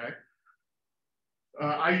 Okay.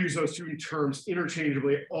 I use those two terms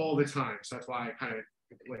interchangeably all the time. So that's why I kind of,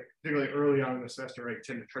 like, particularly early on in the semester, I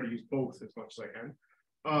tend to try to use both as much as I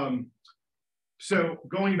can. So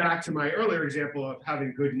going back to my earlier example of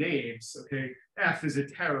having good names, okay, f is a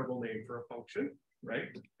terrible name for a function, right?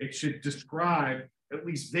 It should describe at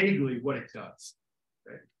least vaguely what it does.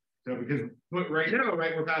 Okay? So because right now,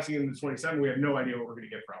 right, we're passing into 27, we have no idea what we're going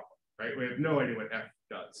to get for alpha, right? We have no idea what f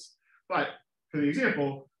does. But for the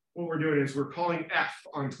example, what we're doing is we're calling f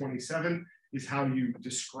on 27 is how you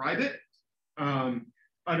describe it.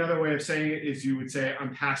 Another way of saying it is you would say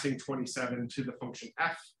I'm passing 27 to the function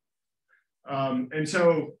f. And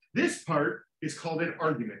so this part is called an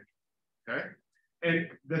argument, okay? And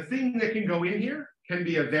the thing that can go in here can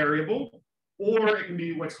be a variable, or it can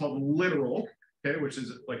be what's called literal, okay, which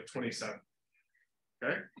is like 27,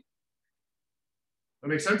 okay? That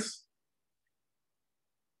makes sense?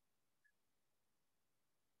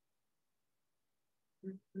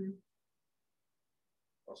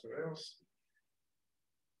 Else.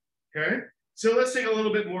 Okay, so let's take a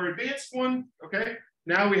little bit more advanced one, okay?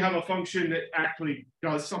 Now we have a function that actually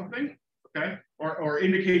does something, okay? Or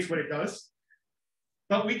indicates what it does.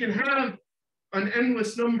 But we can have an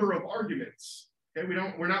endless number of arguments, okay?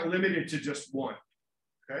 We're not limited to just one,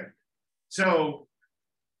 okay? So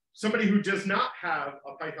somebody who does not have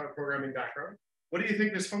a Python programming background, what do you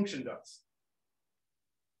think this function does?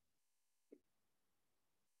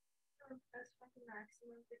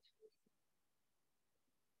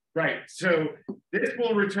 Right, so this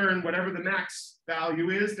will return whatever the max value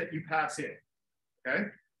is that you pass in, okay?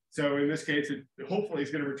 So in this case, it hopefully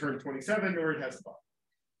is going to return 27 or it has 5.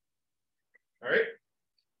 All right?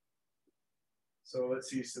 So let's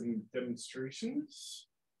see some demonstrations.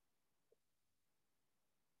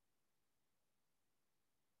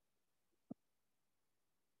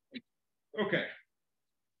 Okay.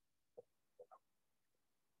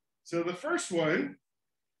 So the first one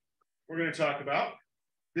we're going to talk about,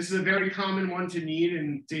 this is a very common one to need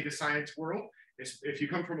in data science world. If you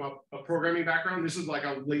come from a programming background, this is like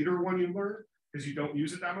a later one you learn because you don't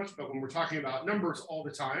use it that much. But when we're talking about numbers all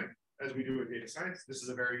the time, as we do in data science, this is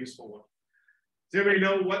a very useful one. Does anybody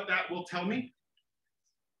know what that will tell me?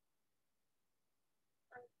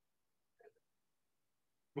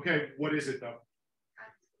 Okay, what is it though?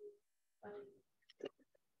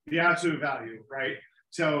 the absolute value, right?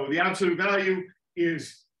 So the absolute value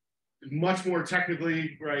is much more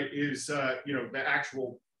technically, right, is, you know, the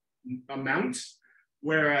actual amount,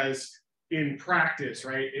 whereas in practice,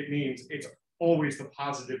 right, it means it's always the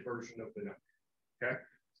positive version of the number, okay?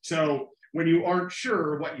 So when you aren't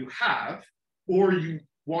sure what you have, or you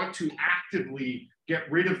want to actively get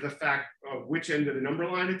rid of the fact of which end of the number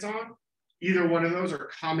line it's on, either one of those are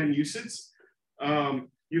common uses.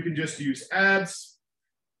 You can just use adds,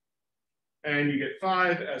 and you get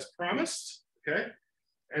 5 as promised, okay?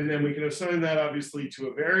 And then we can assign that obviously to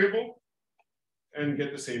a variable and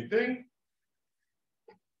get the same thing.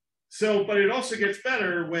 So, but it also gets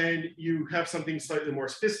better when you have something slightly more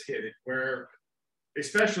sophisticated, where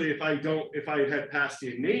especially if I had passed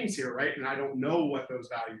in names here, right, and I don't know what those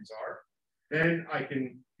values are, then I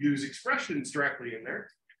can use expressions directly in there,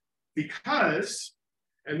 because,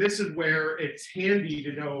 and this is where it's handy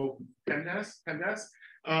to know PEMDAS,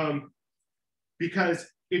 because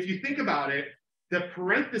if you think about it, the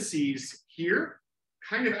parentheses here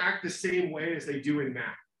kind of act the same way as they do in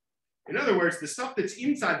math. In other words, the stuff that's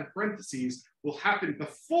inside the parentheses will happen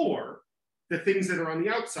before the things that are on the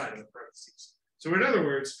outside of the parentheses. So in other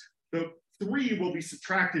words, the 3 will be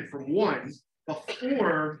subtracted from 1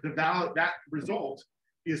 before the value, that result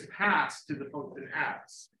is passed to the function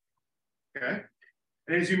as, okay?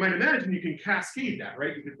 And as you might imagine, you can cascade that,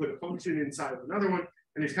 right? You can put a function inside of another one,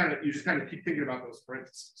 and it's kind of, you just kind of keep thinking about those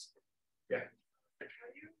parentheses. Yeah. How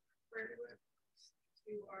do you refer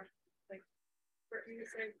to our, like, you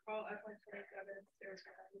say call F127, there's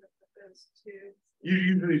those two. You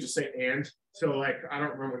usually just say and. So like, I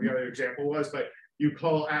don't remember what the other example was, but you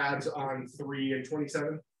call adds on 3 and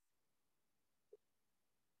 27.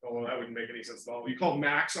 Oh, well, that wouldn't make any sense at all. You call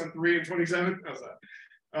max on 3 and 27. How's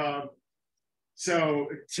that? So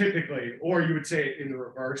typically, or you would say it in the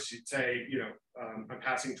reverse. You'd say, you know, I'm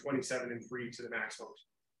passing 27 and 3 to the max function.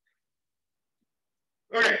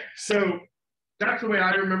 Okay, so that's the way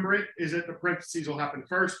I remember it, is that the parentheses will happen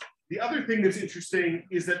first. The other thing that's interesting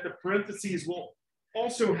is that the parentheses will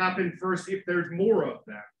also happen first if there's more of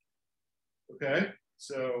them. Okay,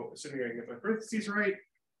 so assuming I can get my parentheses right,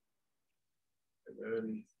 and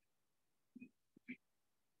then,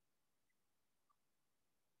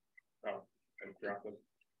 oh,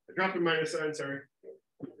 I dropped the minus sign, sorry.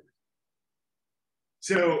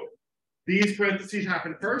 So these parentheses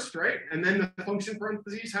happen first, right? And then the function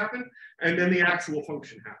parentheses happen, and then the actual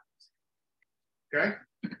function happens. Okay?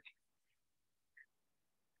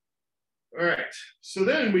 All right, so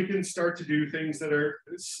then we can start to do things that are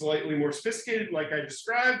slightly more sophisticated, like I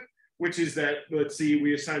described, which is that, let's see,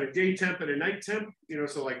 we assign a day temp and a night temp, you know,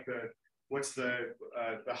 so like what's the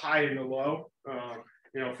high and the low,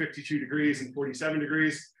 you know, 52 degrees and 47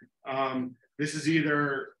 degrees. This is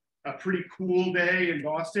either a pretty cool day in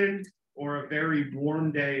Boston or a very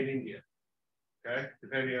warm day in India, okay?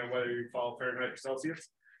 Depending on whether you follow Fahrenheit or Celsius.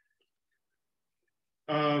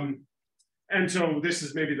 And so this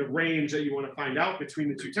is maybe the range that you want to find out between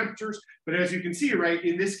the two temperatures. But as you can see, right,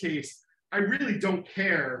 in this case, I really don't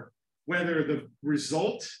care whether the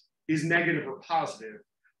result is negative or positive.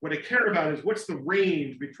 What I care about is what's the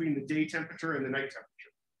range between the day temperature and the night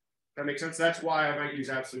temperature. That makes sense? That's why I might use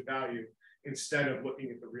absolute value instead of looking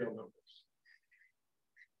at the real numbers.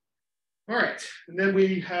 All right, and then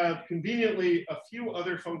we have conveniently a few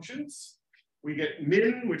other functions. We get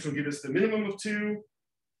min, which will give us the minimum of 2,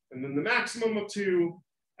 and then the maximum of 2,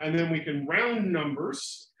 and then we can round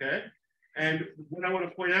numbers, okay? And what I want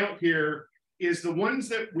to point out here is the ones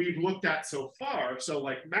that we've looked at so far, so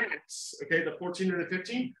like max, okay, the 14 and the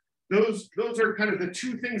 15, those are kind of the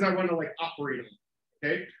two things I want to like operate on,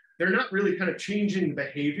 okay? They're not really kind of changing the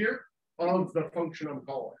behavior of the function I'm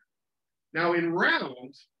calling. Now in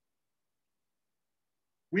round,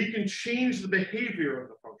 we can change the behavior of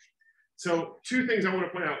the function. So two things I want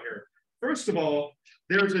to point out here. First of all,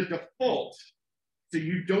 there's a default, so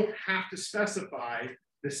you don't have to specify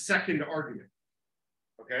the second argument,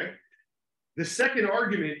 okay? The second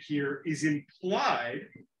argument here is implied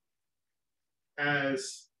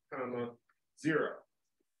as 0.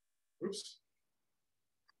 Oops.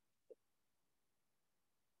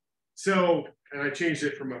 So, and I changed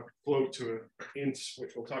it from a float to an int,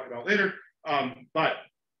 which we'll talk about later. But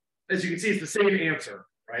as you can see, it's the same answer,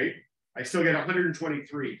 right? I still get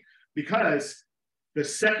 123 because the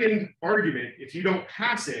second argument, if you don't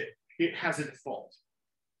pass it, it has a default,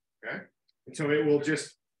 okay? And so it will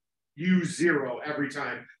just use 0 every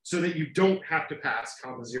time so that you don't have to pass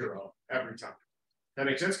comma 0 every time. That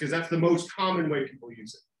makes sense? Because that's the most common way people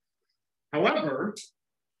use it. However,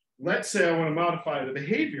 let's say I want to modify the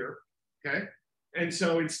behavior, okay? And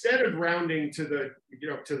so instead of rounding to the,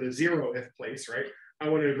 to the 0th place, right? I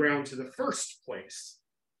want to round to the first place.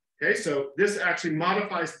 Okay, so this actually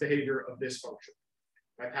modifies the behavior of this function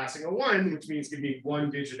by passing a 1, which means give me 1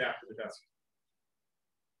 digit after the decimal.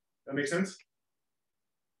 That makes sense?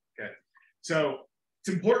 Okay, so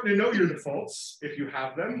it's important to know your defaults if you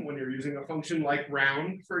have them when you're using a function like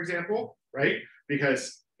round, for example, right?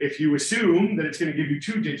 Because if you assume that it's going to give you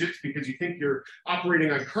 2 digits because you think you're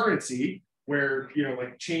operating on currency where,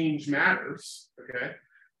 like change matters, okay?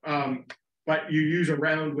 But you use a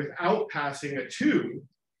round without passing a 2,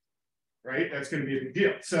 right? That's going to be a big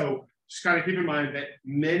deal. So just kind of keep in mind that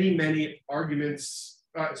many arguments,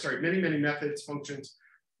 many methods, functions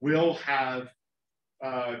will have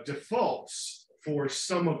defaults for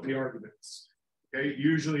some of the arguments. Okay,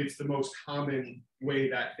 usually it's the most common way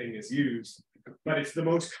that thing is used, but it's the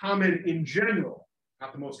most common in general,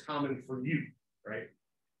 not the most common for you, right?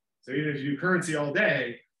 So even if you do currency all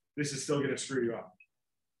day, this is still going to screw you up.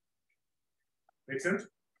 Make sense?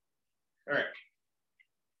 All right.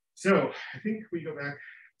 So I think we go back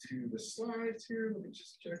to the slides here. Let me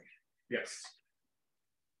just check. Yes.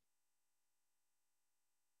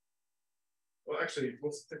 Well, actually,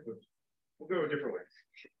 we'll go a different way.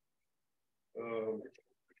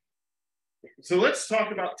 So let's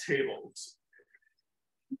talk about tables.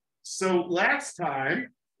 So last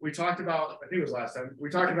time we talked about, I think it was last time, we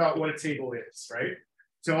talked about what a table is, right?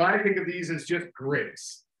 So I think of these as just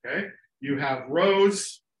grids, okay? You have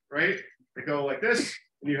rows, right, that go like this,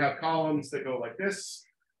 and you have columns that go like this.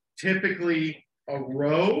 Typically, a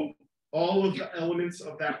row, all of the elements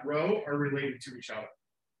of that row are related to each other,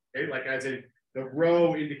 okay? Like as in, the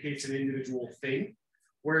row indicates an individual thing,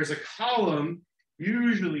 whereas a column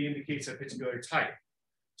usually indicates a particular type.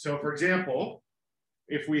 So for example,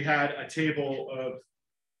 if we had a table of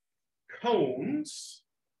cones,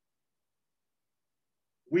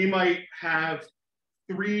 we might have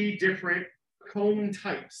 3 different cone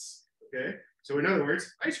types, okay? So in other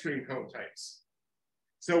words, ice cream cone types.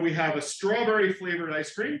 So we have a strawberry flavored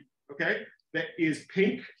ice cream, okay, that is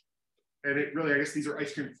pink. And it really, I guess these are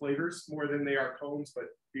ice cream flavors more than they are cones, but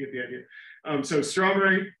you get the idea. So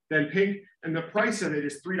strawberry, then pink, and the price of it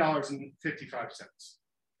is $3.55,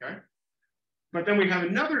 okay? But then we have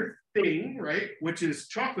another thing, right, which is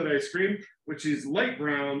chocolate ice cream, which is light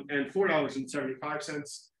brown and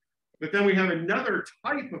 $4.75. But then we have another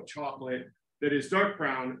type of chocolate that is dark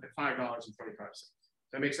brown at $5.25.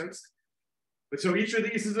 That makes sense? But so each of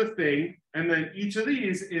these is a thing, and then each of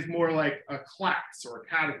these is more like a class or a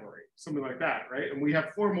category, something like that, right? And we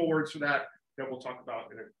have formal words for that we'll talk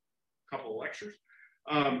about in a couple of lectures.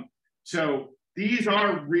 So these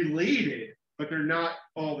are related, but they're not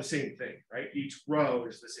all the same thing, right? Each row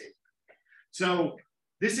is the same thing. So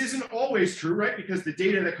this isn't always true, right? Because the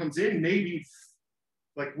data that comes in may be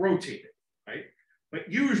like rotated, right? But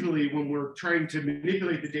usually when we're trying to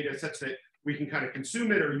manipulate the data such that we can kind of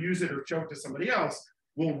consume it or use it or show it to somebody else,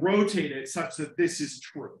 we'll rotate it such that this is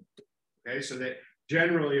true, okay? So that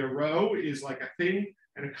generally a row is like a thing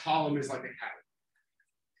and a column is like a category.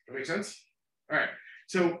 That make sense? All right,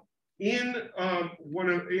 so in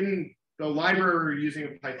the library we're using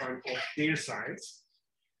in Python called data science,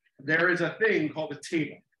 there is a thing called a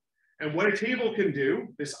table. And what a table can do,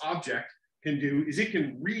 this object can do, is it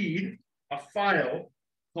can read a file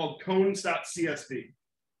called cones.csv.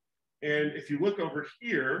 And if you look over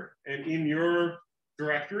here and in your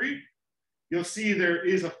directory, you'll see there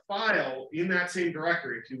is a file in that same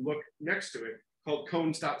directory, if you look next to it, called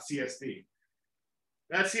cones.csv.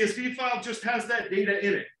 That CSV file just has that data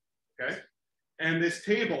in it, okay? And this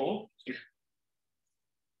table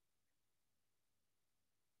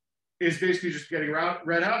is basically just getting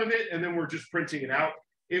read out of it, and then we're just printing it out.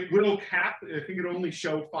 It will cap, I think it'll only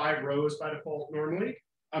show 5 rows by default normally,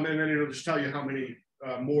 and then it'll just tell you how many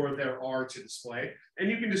more there are to display. And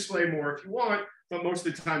you can display more if you want, but most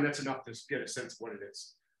of the time that's enough to get a sense of what it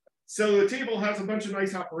is. So the table has a bunch of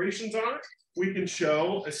nice operations on it. We can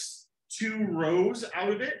show 2 rows out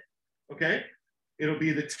of it, okay? It'll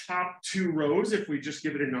be the top 2 rows if we just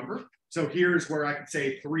give it a number. So here's where I could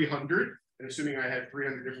say 300, and assuming I had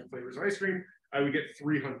 300 different flavors of ice cream, I would get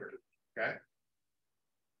 300, okay?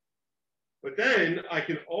 But then I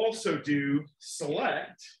can also do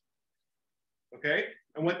select, okay?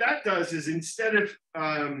 And what that does is instead of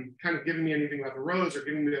kind of giving me anything about the rows or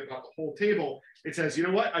giving me about the whole table, it says, you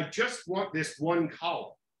know what, I just want this one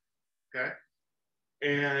column, okay?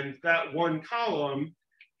 And that one column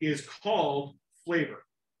is called flavor,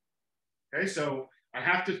 okay? So I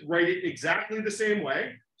have to write it exactly the same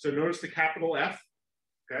way. So notice the capital F,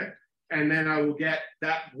 okay? And then I will get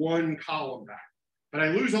that one column back. but I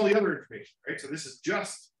lose all the other information, right? So this is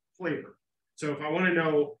just flavor. So if I want to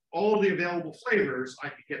know all of the available flavors, I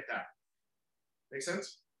could get that. Make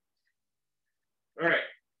sense? All right.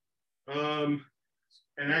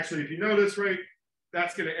 And actually, if you notice, right,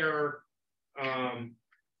 that's going to error.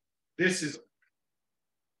 This is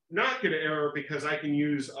not going to error because I can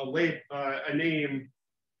use a name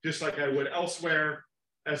just like I would elsewhere,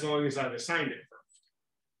 as long as I've assigned it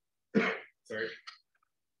first. Sorry.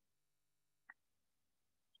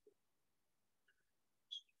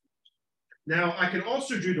 Now I can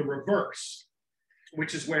also do the reverse,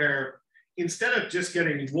 which is where instead of just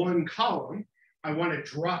getting one column, I want to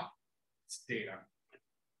drop data.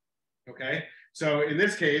 Okay, so in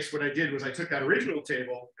this case, what I did was I took that original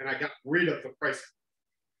table and I got rid of the price.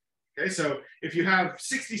 Okay, so if you have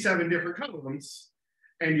 67 different columns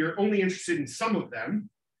and you're only interested in some of them,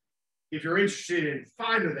 if you're interested in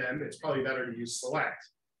 5 of them, it's probably better to use select.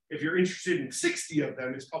 If you're interested in 60 of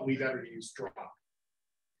them, it's probably better to use drop.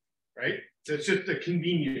 Right? So it's just a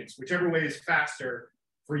convenience, whichever way is faster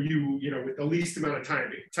for you, you know, with the least amount of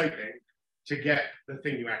time typing to get the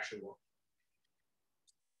thing you actually want.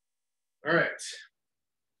 All right.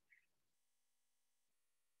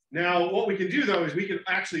 Now, what we can do though is we can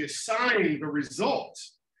actually assign the result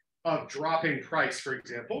of dropping price, for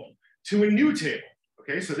example, to a new table.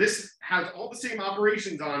 Okay, so this has all the same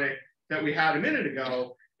operations on it that we had a minute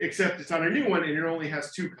ago, except it's on a new one and it only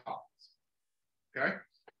has 2 columns. Okay.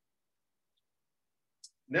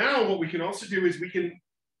 Now, what we can also do is we can,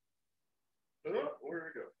 where did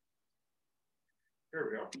it go? There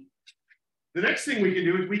we go. The next thing we can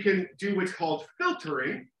do is we can do what's called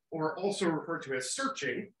filtering, or also referred to as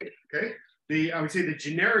searching. Okay, I would say the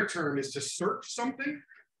generic term is to search something,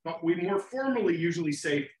 but we more formally usually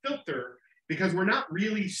say filter because we're not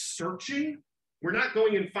really searching. We're not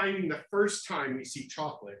going and finding the first time we see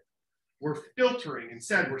chocolate. We're filtering.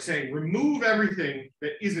 Instead, we're saying remove everything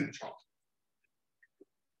that isn't chocolate.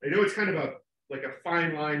 I know it's kind of like a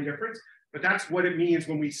fine line difference, but that's what it means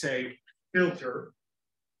when we say filter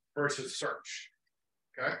versus search.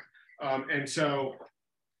 Okay, and so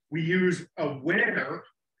we use a where,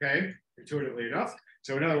 okay, intuitively enough.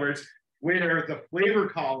 So in other words, where the flavor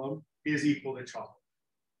column is equal to chocolate.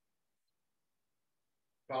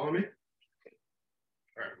 Follow me?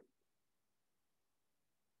 All right.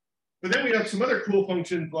 But then we have some other cool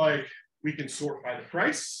functions like we can sort by the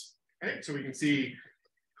price, okay? So we can see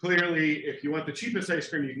clearly if you want the cheapest ice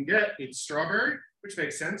cream you can get, it's strawberry, which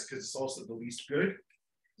makes sense because it's also the least good.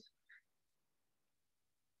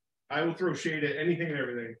 I will throw shade at anything and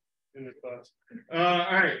everything in this class.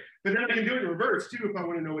 All right, but then I can do it in reverse too if I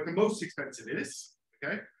want to know what the most expensive is,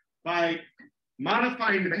 okay? By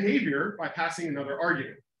modifying the behavior by passing another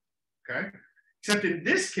argument, okay? Except in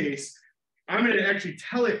this case, I'm going to actually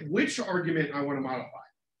tell it which argument I want to modify,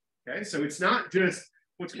 okay? So it's not just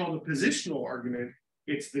what's called a positional argument,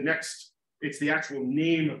 it's the actual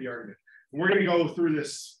name of the argument. And we're going to go through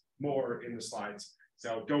this more in the slides,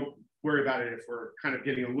 so don't worry about it if we're kind of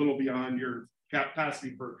getting a little beyond your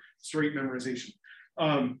capacity for straight memorization.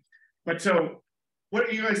 But so what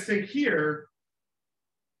do you guys think here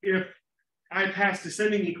if I pass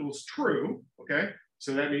descending equals true, okay?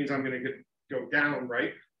 So that means I'm going to go down,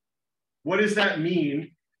 right? What does that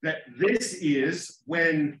mean that this is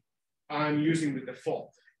when I'm using the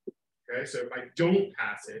default? Okay, so if I don't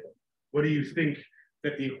pass it, what do you think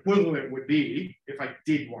that the equivalent would be if I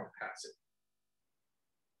did want to pass it?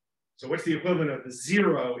 So what's the equivalent of the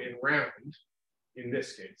 0 in round in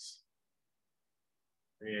this case?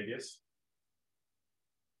 Any ideas?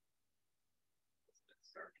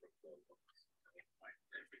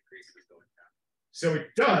 So it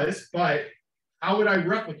does, but how would I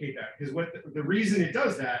replicate that? Because what the reason it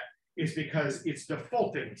does that is because it's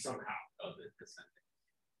defaulting somehow. Oh, the descending.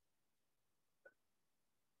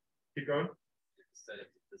 Keep going. Instead of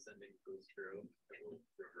descending goes through, it will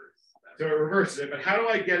reverse. So it reverses it, but how do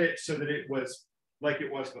I get it so that it was like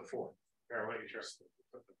it was before? All right, sure.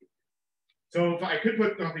 So if I could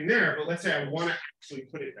put nothing there, but let's say I want to actually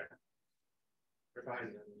put it there.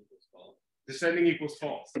 Descending equals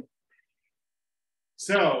false.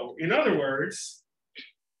 So in other words,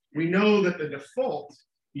 we know that the default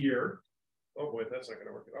here, oh boy, that's not going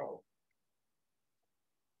to work at all.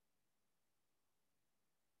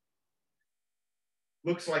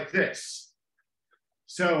 Looks like this.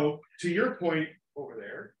 So to your point over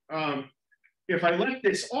there, if I let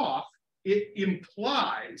this off, it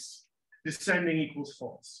implies descending equals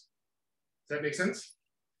false. Does that make sense?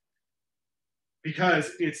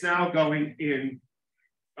 Because it's now going in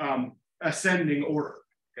ascending order,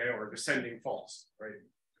 okay, or descending false, right?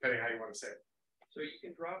 Depending on how you want to say it. So you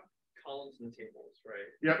can drop columns and tables, right?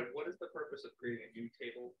 Yep. So what is the purpose of creating a new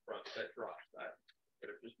table from that drops that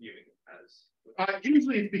instead of just viewing it as?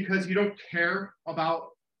 Usually it's because you don't care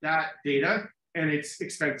about that data and it's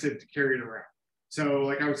expensive to carry it around. So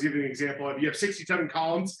like I was giving an example, if you have 67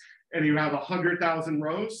 columns and you have 100,000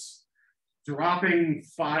 rows, dropping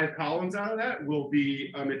 5 columns out of that will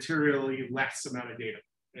be a materially less amount of data.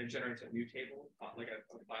 And it generates a new table, like a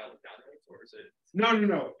file of documents, or is it?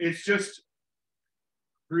 No. It's just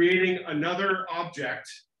creating another object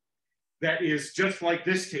that is just like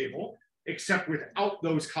this table, except without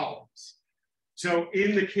those columns. So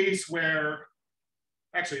in the case where,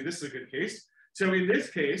 actually, this is a good case. So in this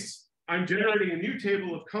case, I'm generating a new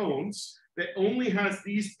table of cones that only has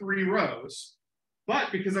these 3 rows, but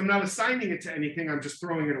because I'm not assigning it to anything, I'm just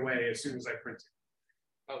throwing it away as soon as I print it.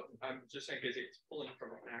 Oh, I'm just saying because it's pulling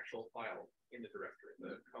from an actual file in the directory,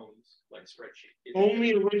 the cones like spreadsheet.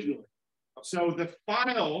 Only originally. So the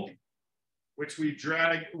file, which we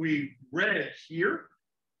read here,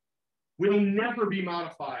 will never be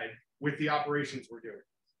modified with the operations we're doing.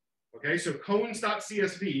 Okay, so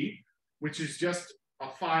cones.csv, which is just a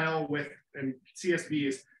file with, and CSV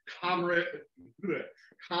is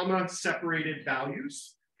comma separated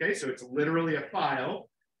values. Okay, so it's literally a file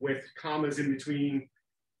with commas in between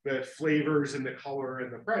the flavors and the color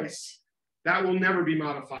and the price. That will never be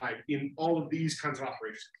modified in all of these kinds of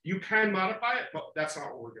operations. You can modify it, but that's not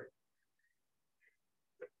what we're doing.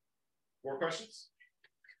 More questions?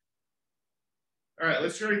 All right,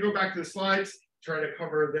 let's try to go back to the slides, try to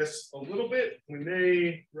cover this a little bit. We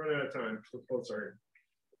may run out of time. Oh, sorry.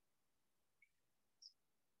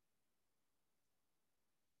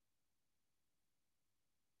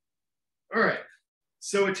 All right,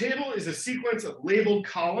 so a table is a sequence of labeled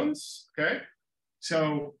columns, okay?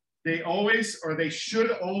 So they always, or they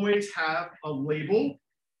should always have a label,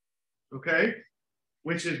 okay?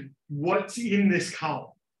 Which is what's in this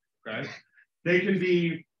column, okay? They can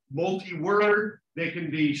be multi-word, they can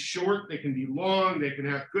be short, they can be long, they can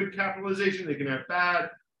have good capitalization, they can have bad,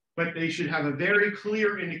 but they should have a very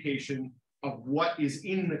clear indication of what is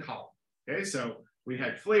in the column, okay? So we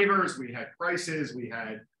had flavors, we had prices, we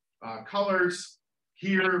had colors.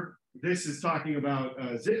 Here, this is talking about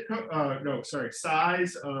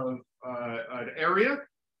size of an area.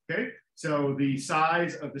 Okay, so the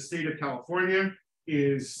size of the state of California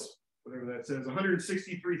is whatever that says,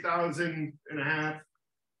 163,500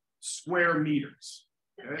 square meters.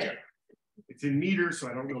 Okay, it's in meters,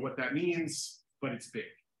 so I don't know what that means, but it's big.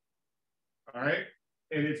 All right,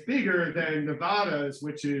 and it's bigger than Nevada's,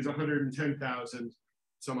 which is 110,000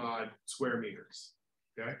 some odd square meters.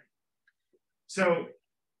 Okay. So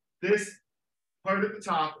this part at the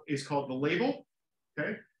top is called the label,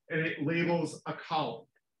 okay? And it labels a column,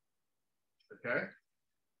 okay?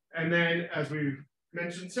 And then as we've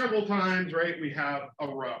mentioned several times, right, we have a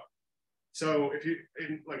row. So if you,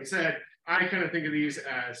 like I said, I kind of think of these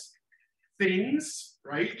as things,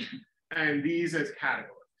 right? And these as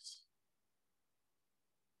categories.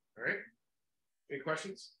 All right, any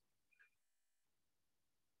questions?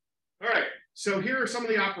 All right. So here are some of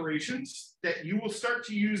the operations that you will start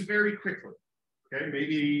to use very quickly. Okay,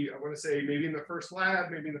 maybe I want to say maybe in the first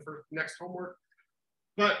lab, maybe in the next homework.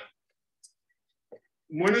 But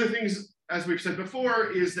one of the things, as we've said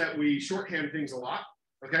before, is that we shorthand things a lot.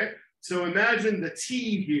 Okay, so imagine the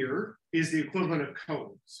T here is the equivalent of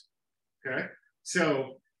cones. Okay,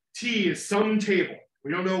 so T is some table.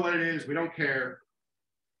 We don't know what it is. We don't care.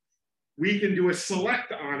 We can do a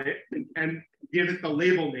select on it and give it the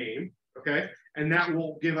label name. Okay, and that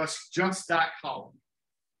will give us just that column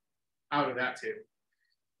out of that table.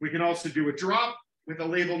 We can also do a drop with a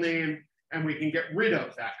label name, and we can get rid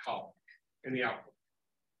of that column in the output.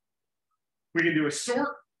 We can do a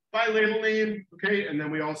sort by label name, okay, and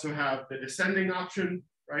then we also have the descending option,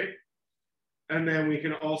 right? And then we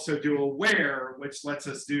can also do a where, which lets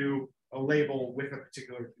us do a label with a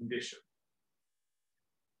particular condition.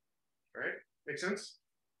 All right, make sense?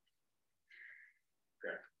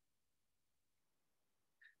 Okay.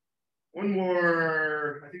 One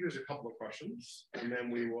more, I think there's a couple of questions, and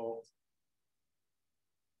then we will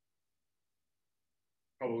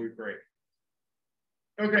probably break.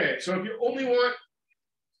 Okay, so if you only want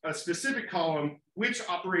a specific column, which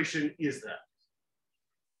operation is that?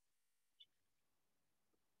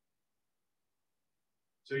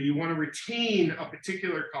 So you want to retain a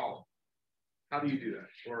particular column. How do you do that?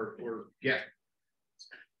 Or get? It's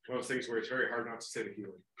one of those things where it's very hard not to say the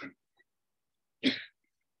keyword.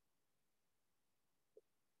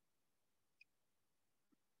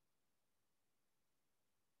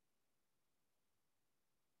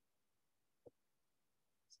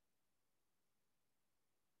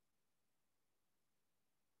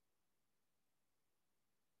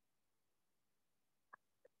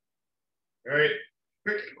 All right,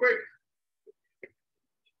 quick.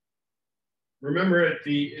 Remember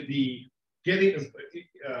the giving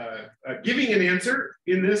an answer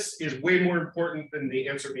in this is way more important than the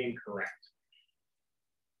answer being correct.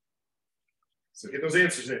 So get those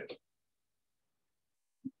answers in.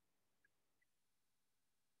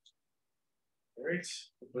 All right,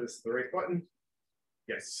 hopefully this is the right button.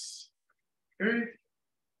 Yes. Okay.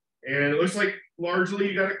 And it looks like largely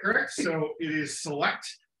you got it correct. So it is select.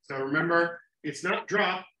 So remember, it's not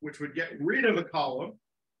drop, which would get rid of a column.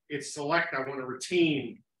 It's select, I want to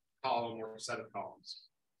retain a column or a set of columns.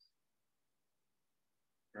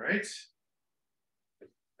 All right.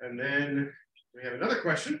 And then we have another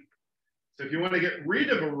question. So if you want to get rid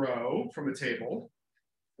of a row from a table,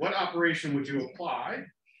 what operation would you apply?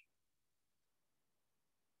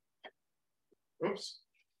 Oops,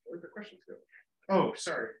 where'd the questions go? Oh,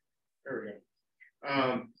 sorry. There we go.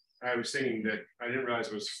 I was saying that I didn't realize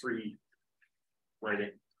it was free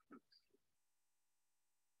writing.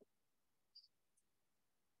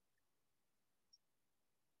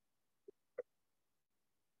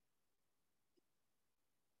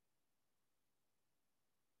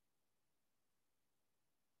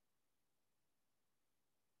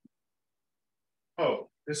 Oh,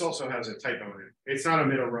 this also has a typo in it. It's not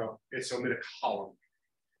omit a row, it's omit a column.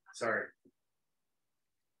 Sorry.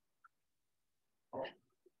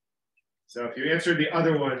 So if you answered the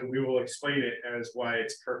other one, we will explain it as why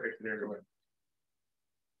it's perfect in every way.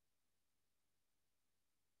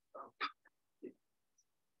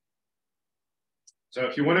 So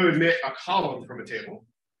if you want to omit a column from a table,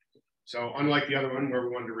 so unlike the other one where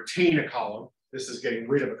we wanted to retain a column, this is getting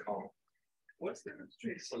rid of a column. What's the difference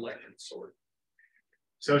between select and sort?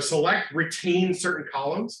 So select retains certain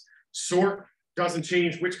columns. Sort doesn't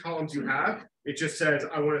change which columns you have. It just says,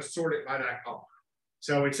 I want to sort it by that column.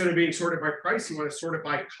 So instead of being sorted by price, you want to sort it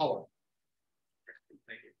by column.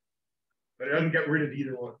 Thank you. But it doesn't get rid of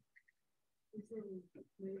either one. It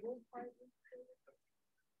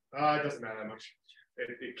doesn't matter that much.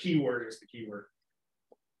 The keyword is the keyword.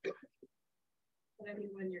 But I mean,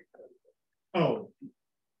 when you're Oh,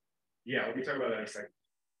 yeah, let me talk about that in a second.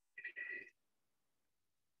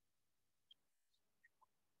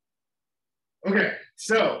 Okay,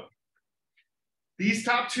 so these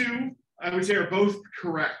top two, I would say, are both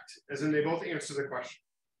correct, as in they both answer the question.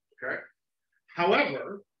 Okay.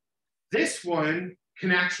 However, this one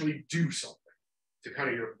can actually do something to kind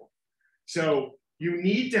of your point. So you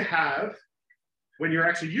need to have, when you're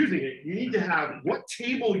actually using it, you need to have what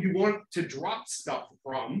table you want to drop stuff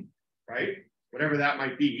from, right? Whatever that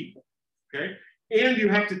might be. Okay. And you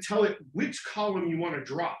have to tell it which column you want to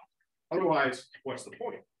drop. Otherwise, what's the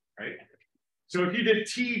point, right? So if you did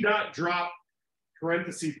T dot drop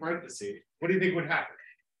parenthesis, parenthesis, what do you think would happen?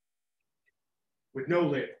 With no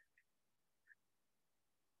lid.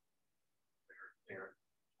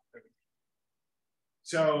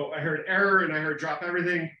 So I heard error and I heard drop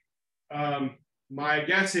everything. My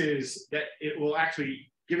guess is that it will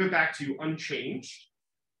actually give it back to you unchanged,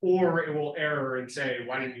 or it will error and say,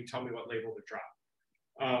 why didn't you tell me what label to drop?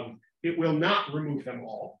 It will not remove them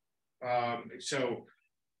all. So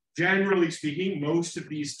generally speaking, most of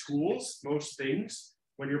these tools, most things,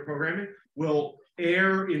 when you're programming, will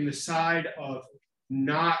err in the side of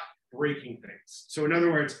not breaking things. So in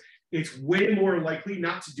other words, it's way more likely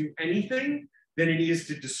not to do anything than it is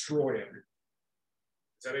to destroy everything.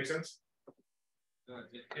 Does that make sense?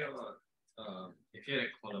 If you had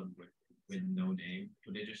a column with no name,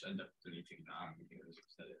 would they just end up deleting that?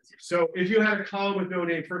 So if you had a column with no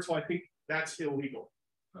name, first of all, I think that's illegal.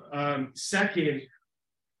 Second,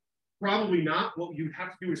 probably not. What you'd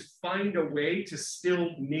have to do is find a way to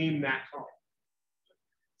still name that column.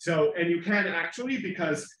 So, and you can actually,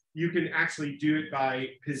 because you can actually do it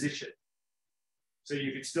by position. So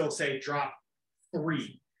you could still say drop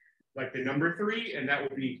 3, like the number 3, and that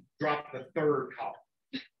would be drop the 3rd column.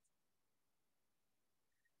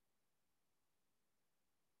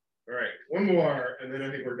 All right, one more, and then I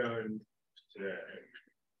think we're done today.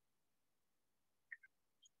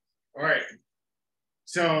 All right.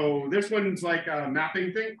 So this one's like a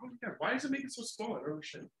mapping thing. Oh my God, why does it make it so small? I don't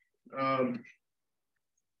understand.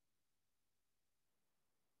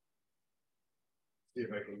 See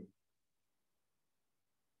if I can.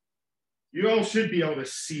 You all should be able to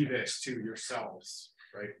see this too yourselves,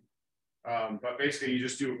 right? But basically you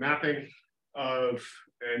just do a mapping of,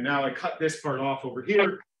 and now I cut this part off over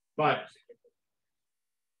here, but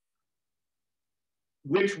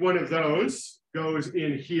which one of those goes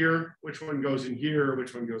in here, which one goes in here,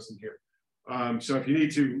 which one goes in here. So if you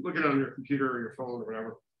need to look at it on your computer or your phone or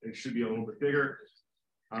whatever, it should be a little bit bigger.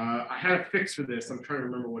 I had a fix for this. I'm trying to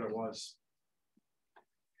remember what it was.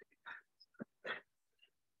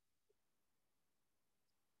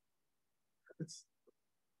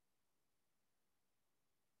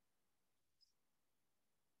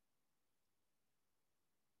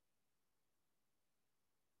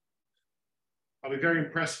 I'll be very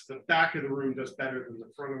impressed if the back of the room does better than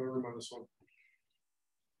the front of the room on this one.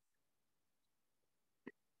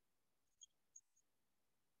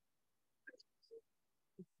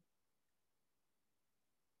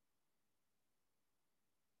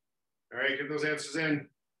 All right, get those answers in.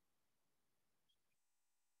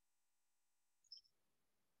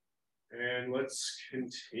 And let's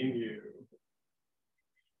continue.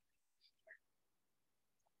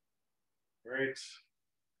 All right,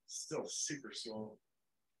 still super small.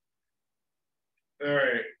 All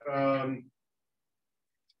right,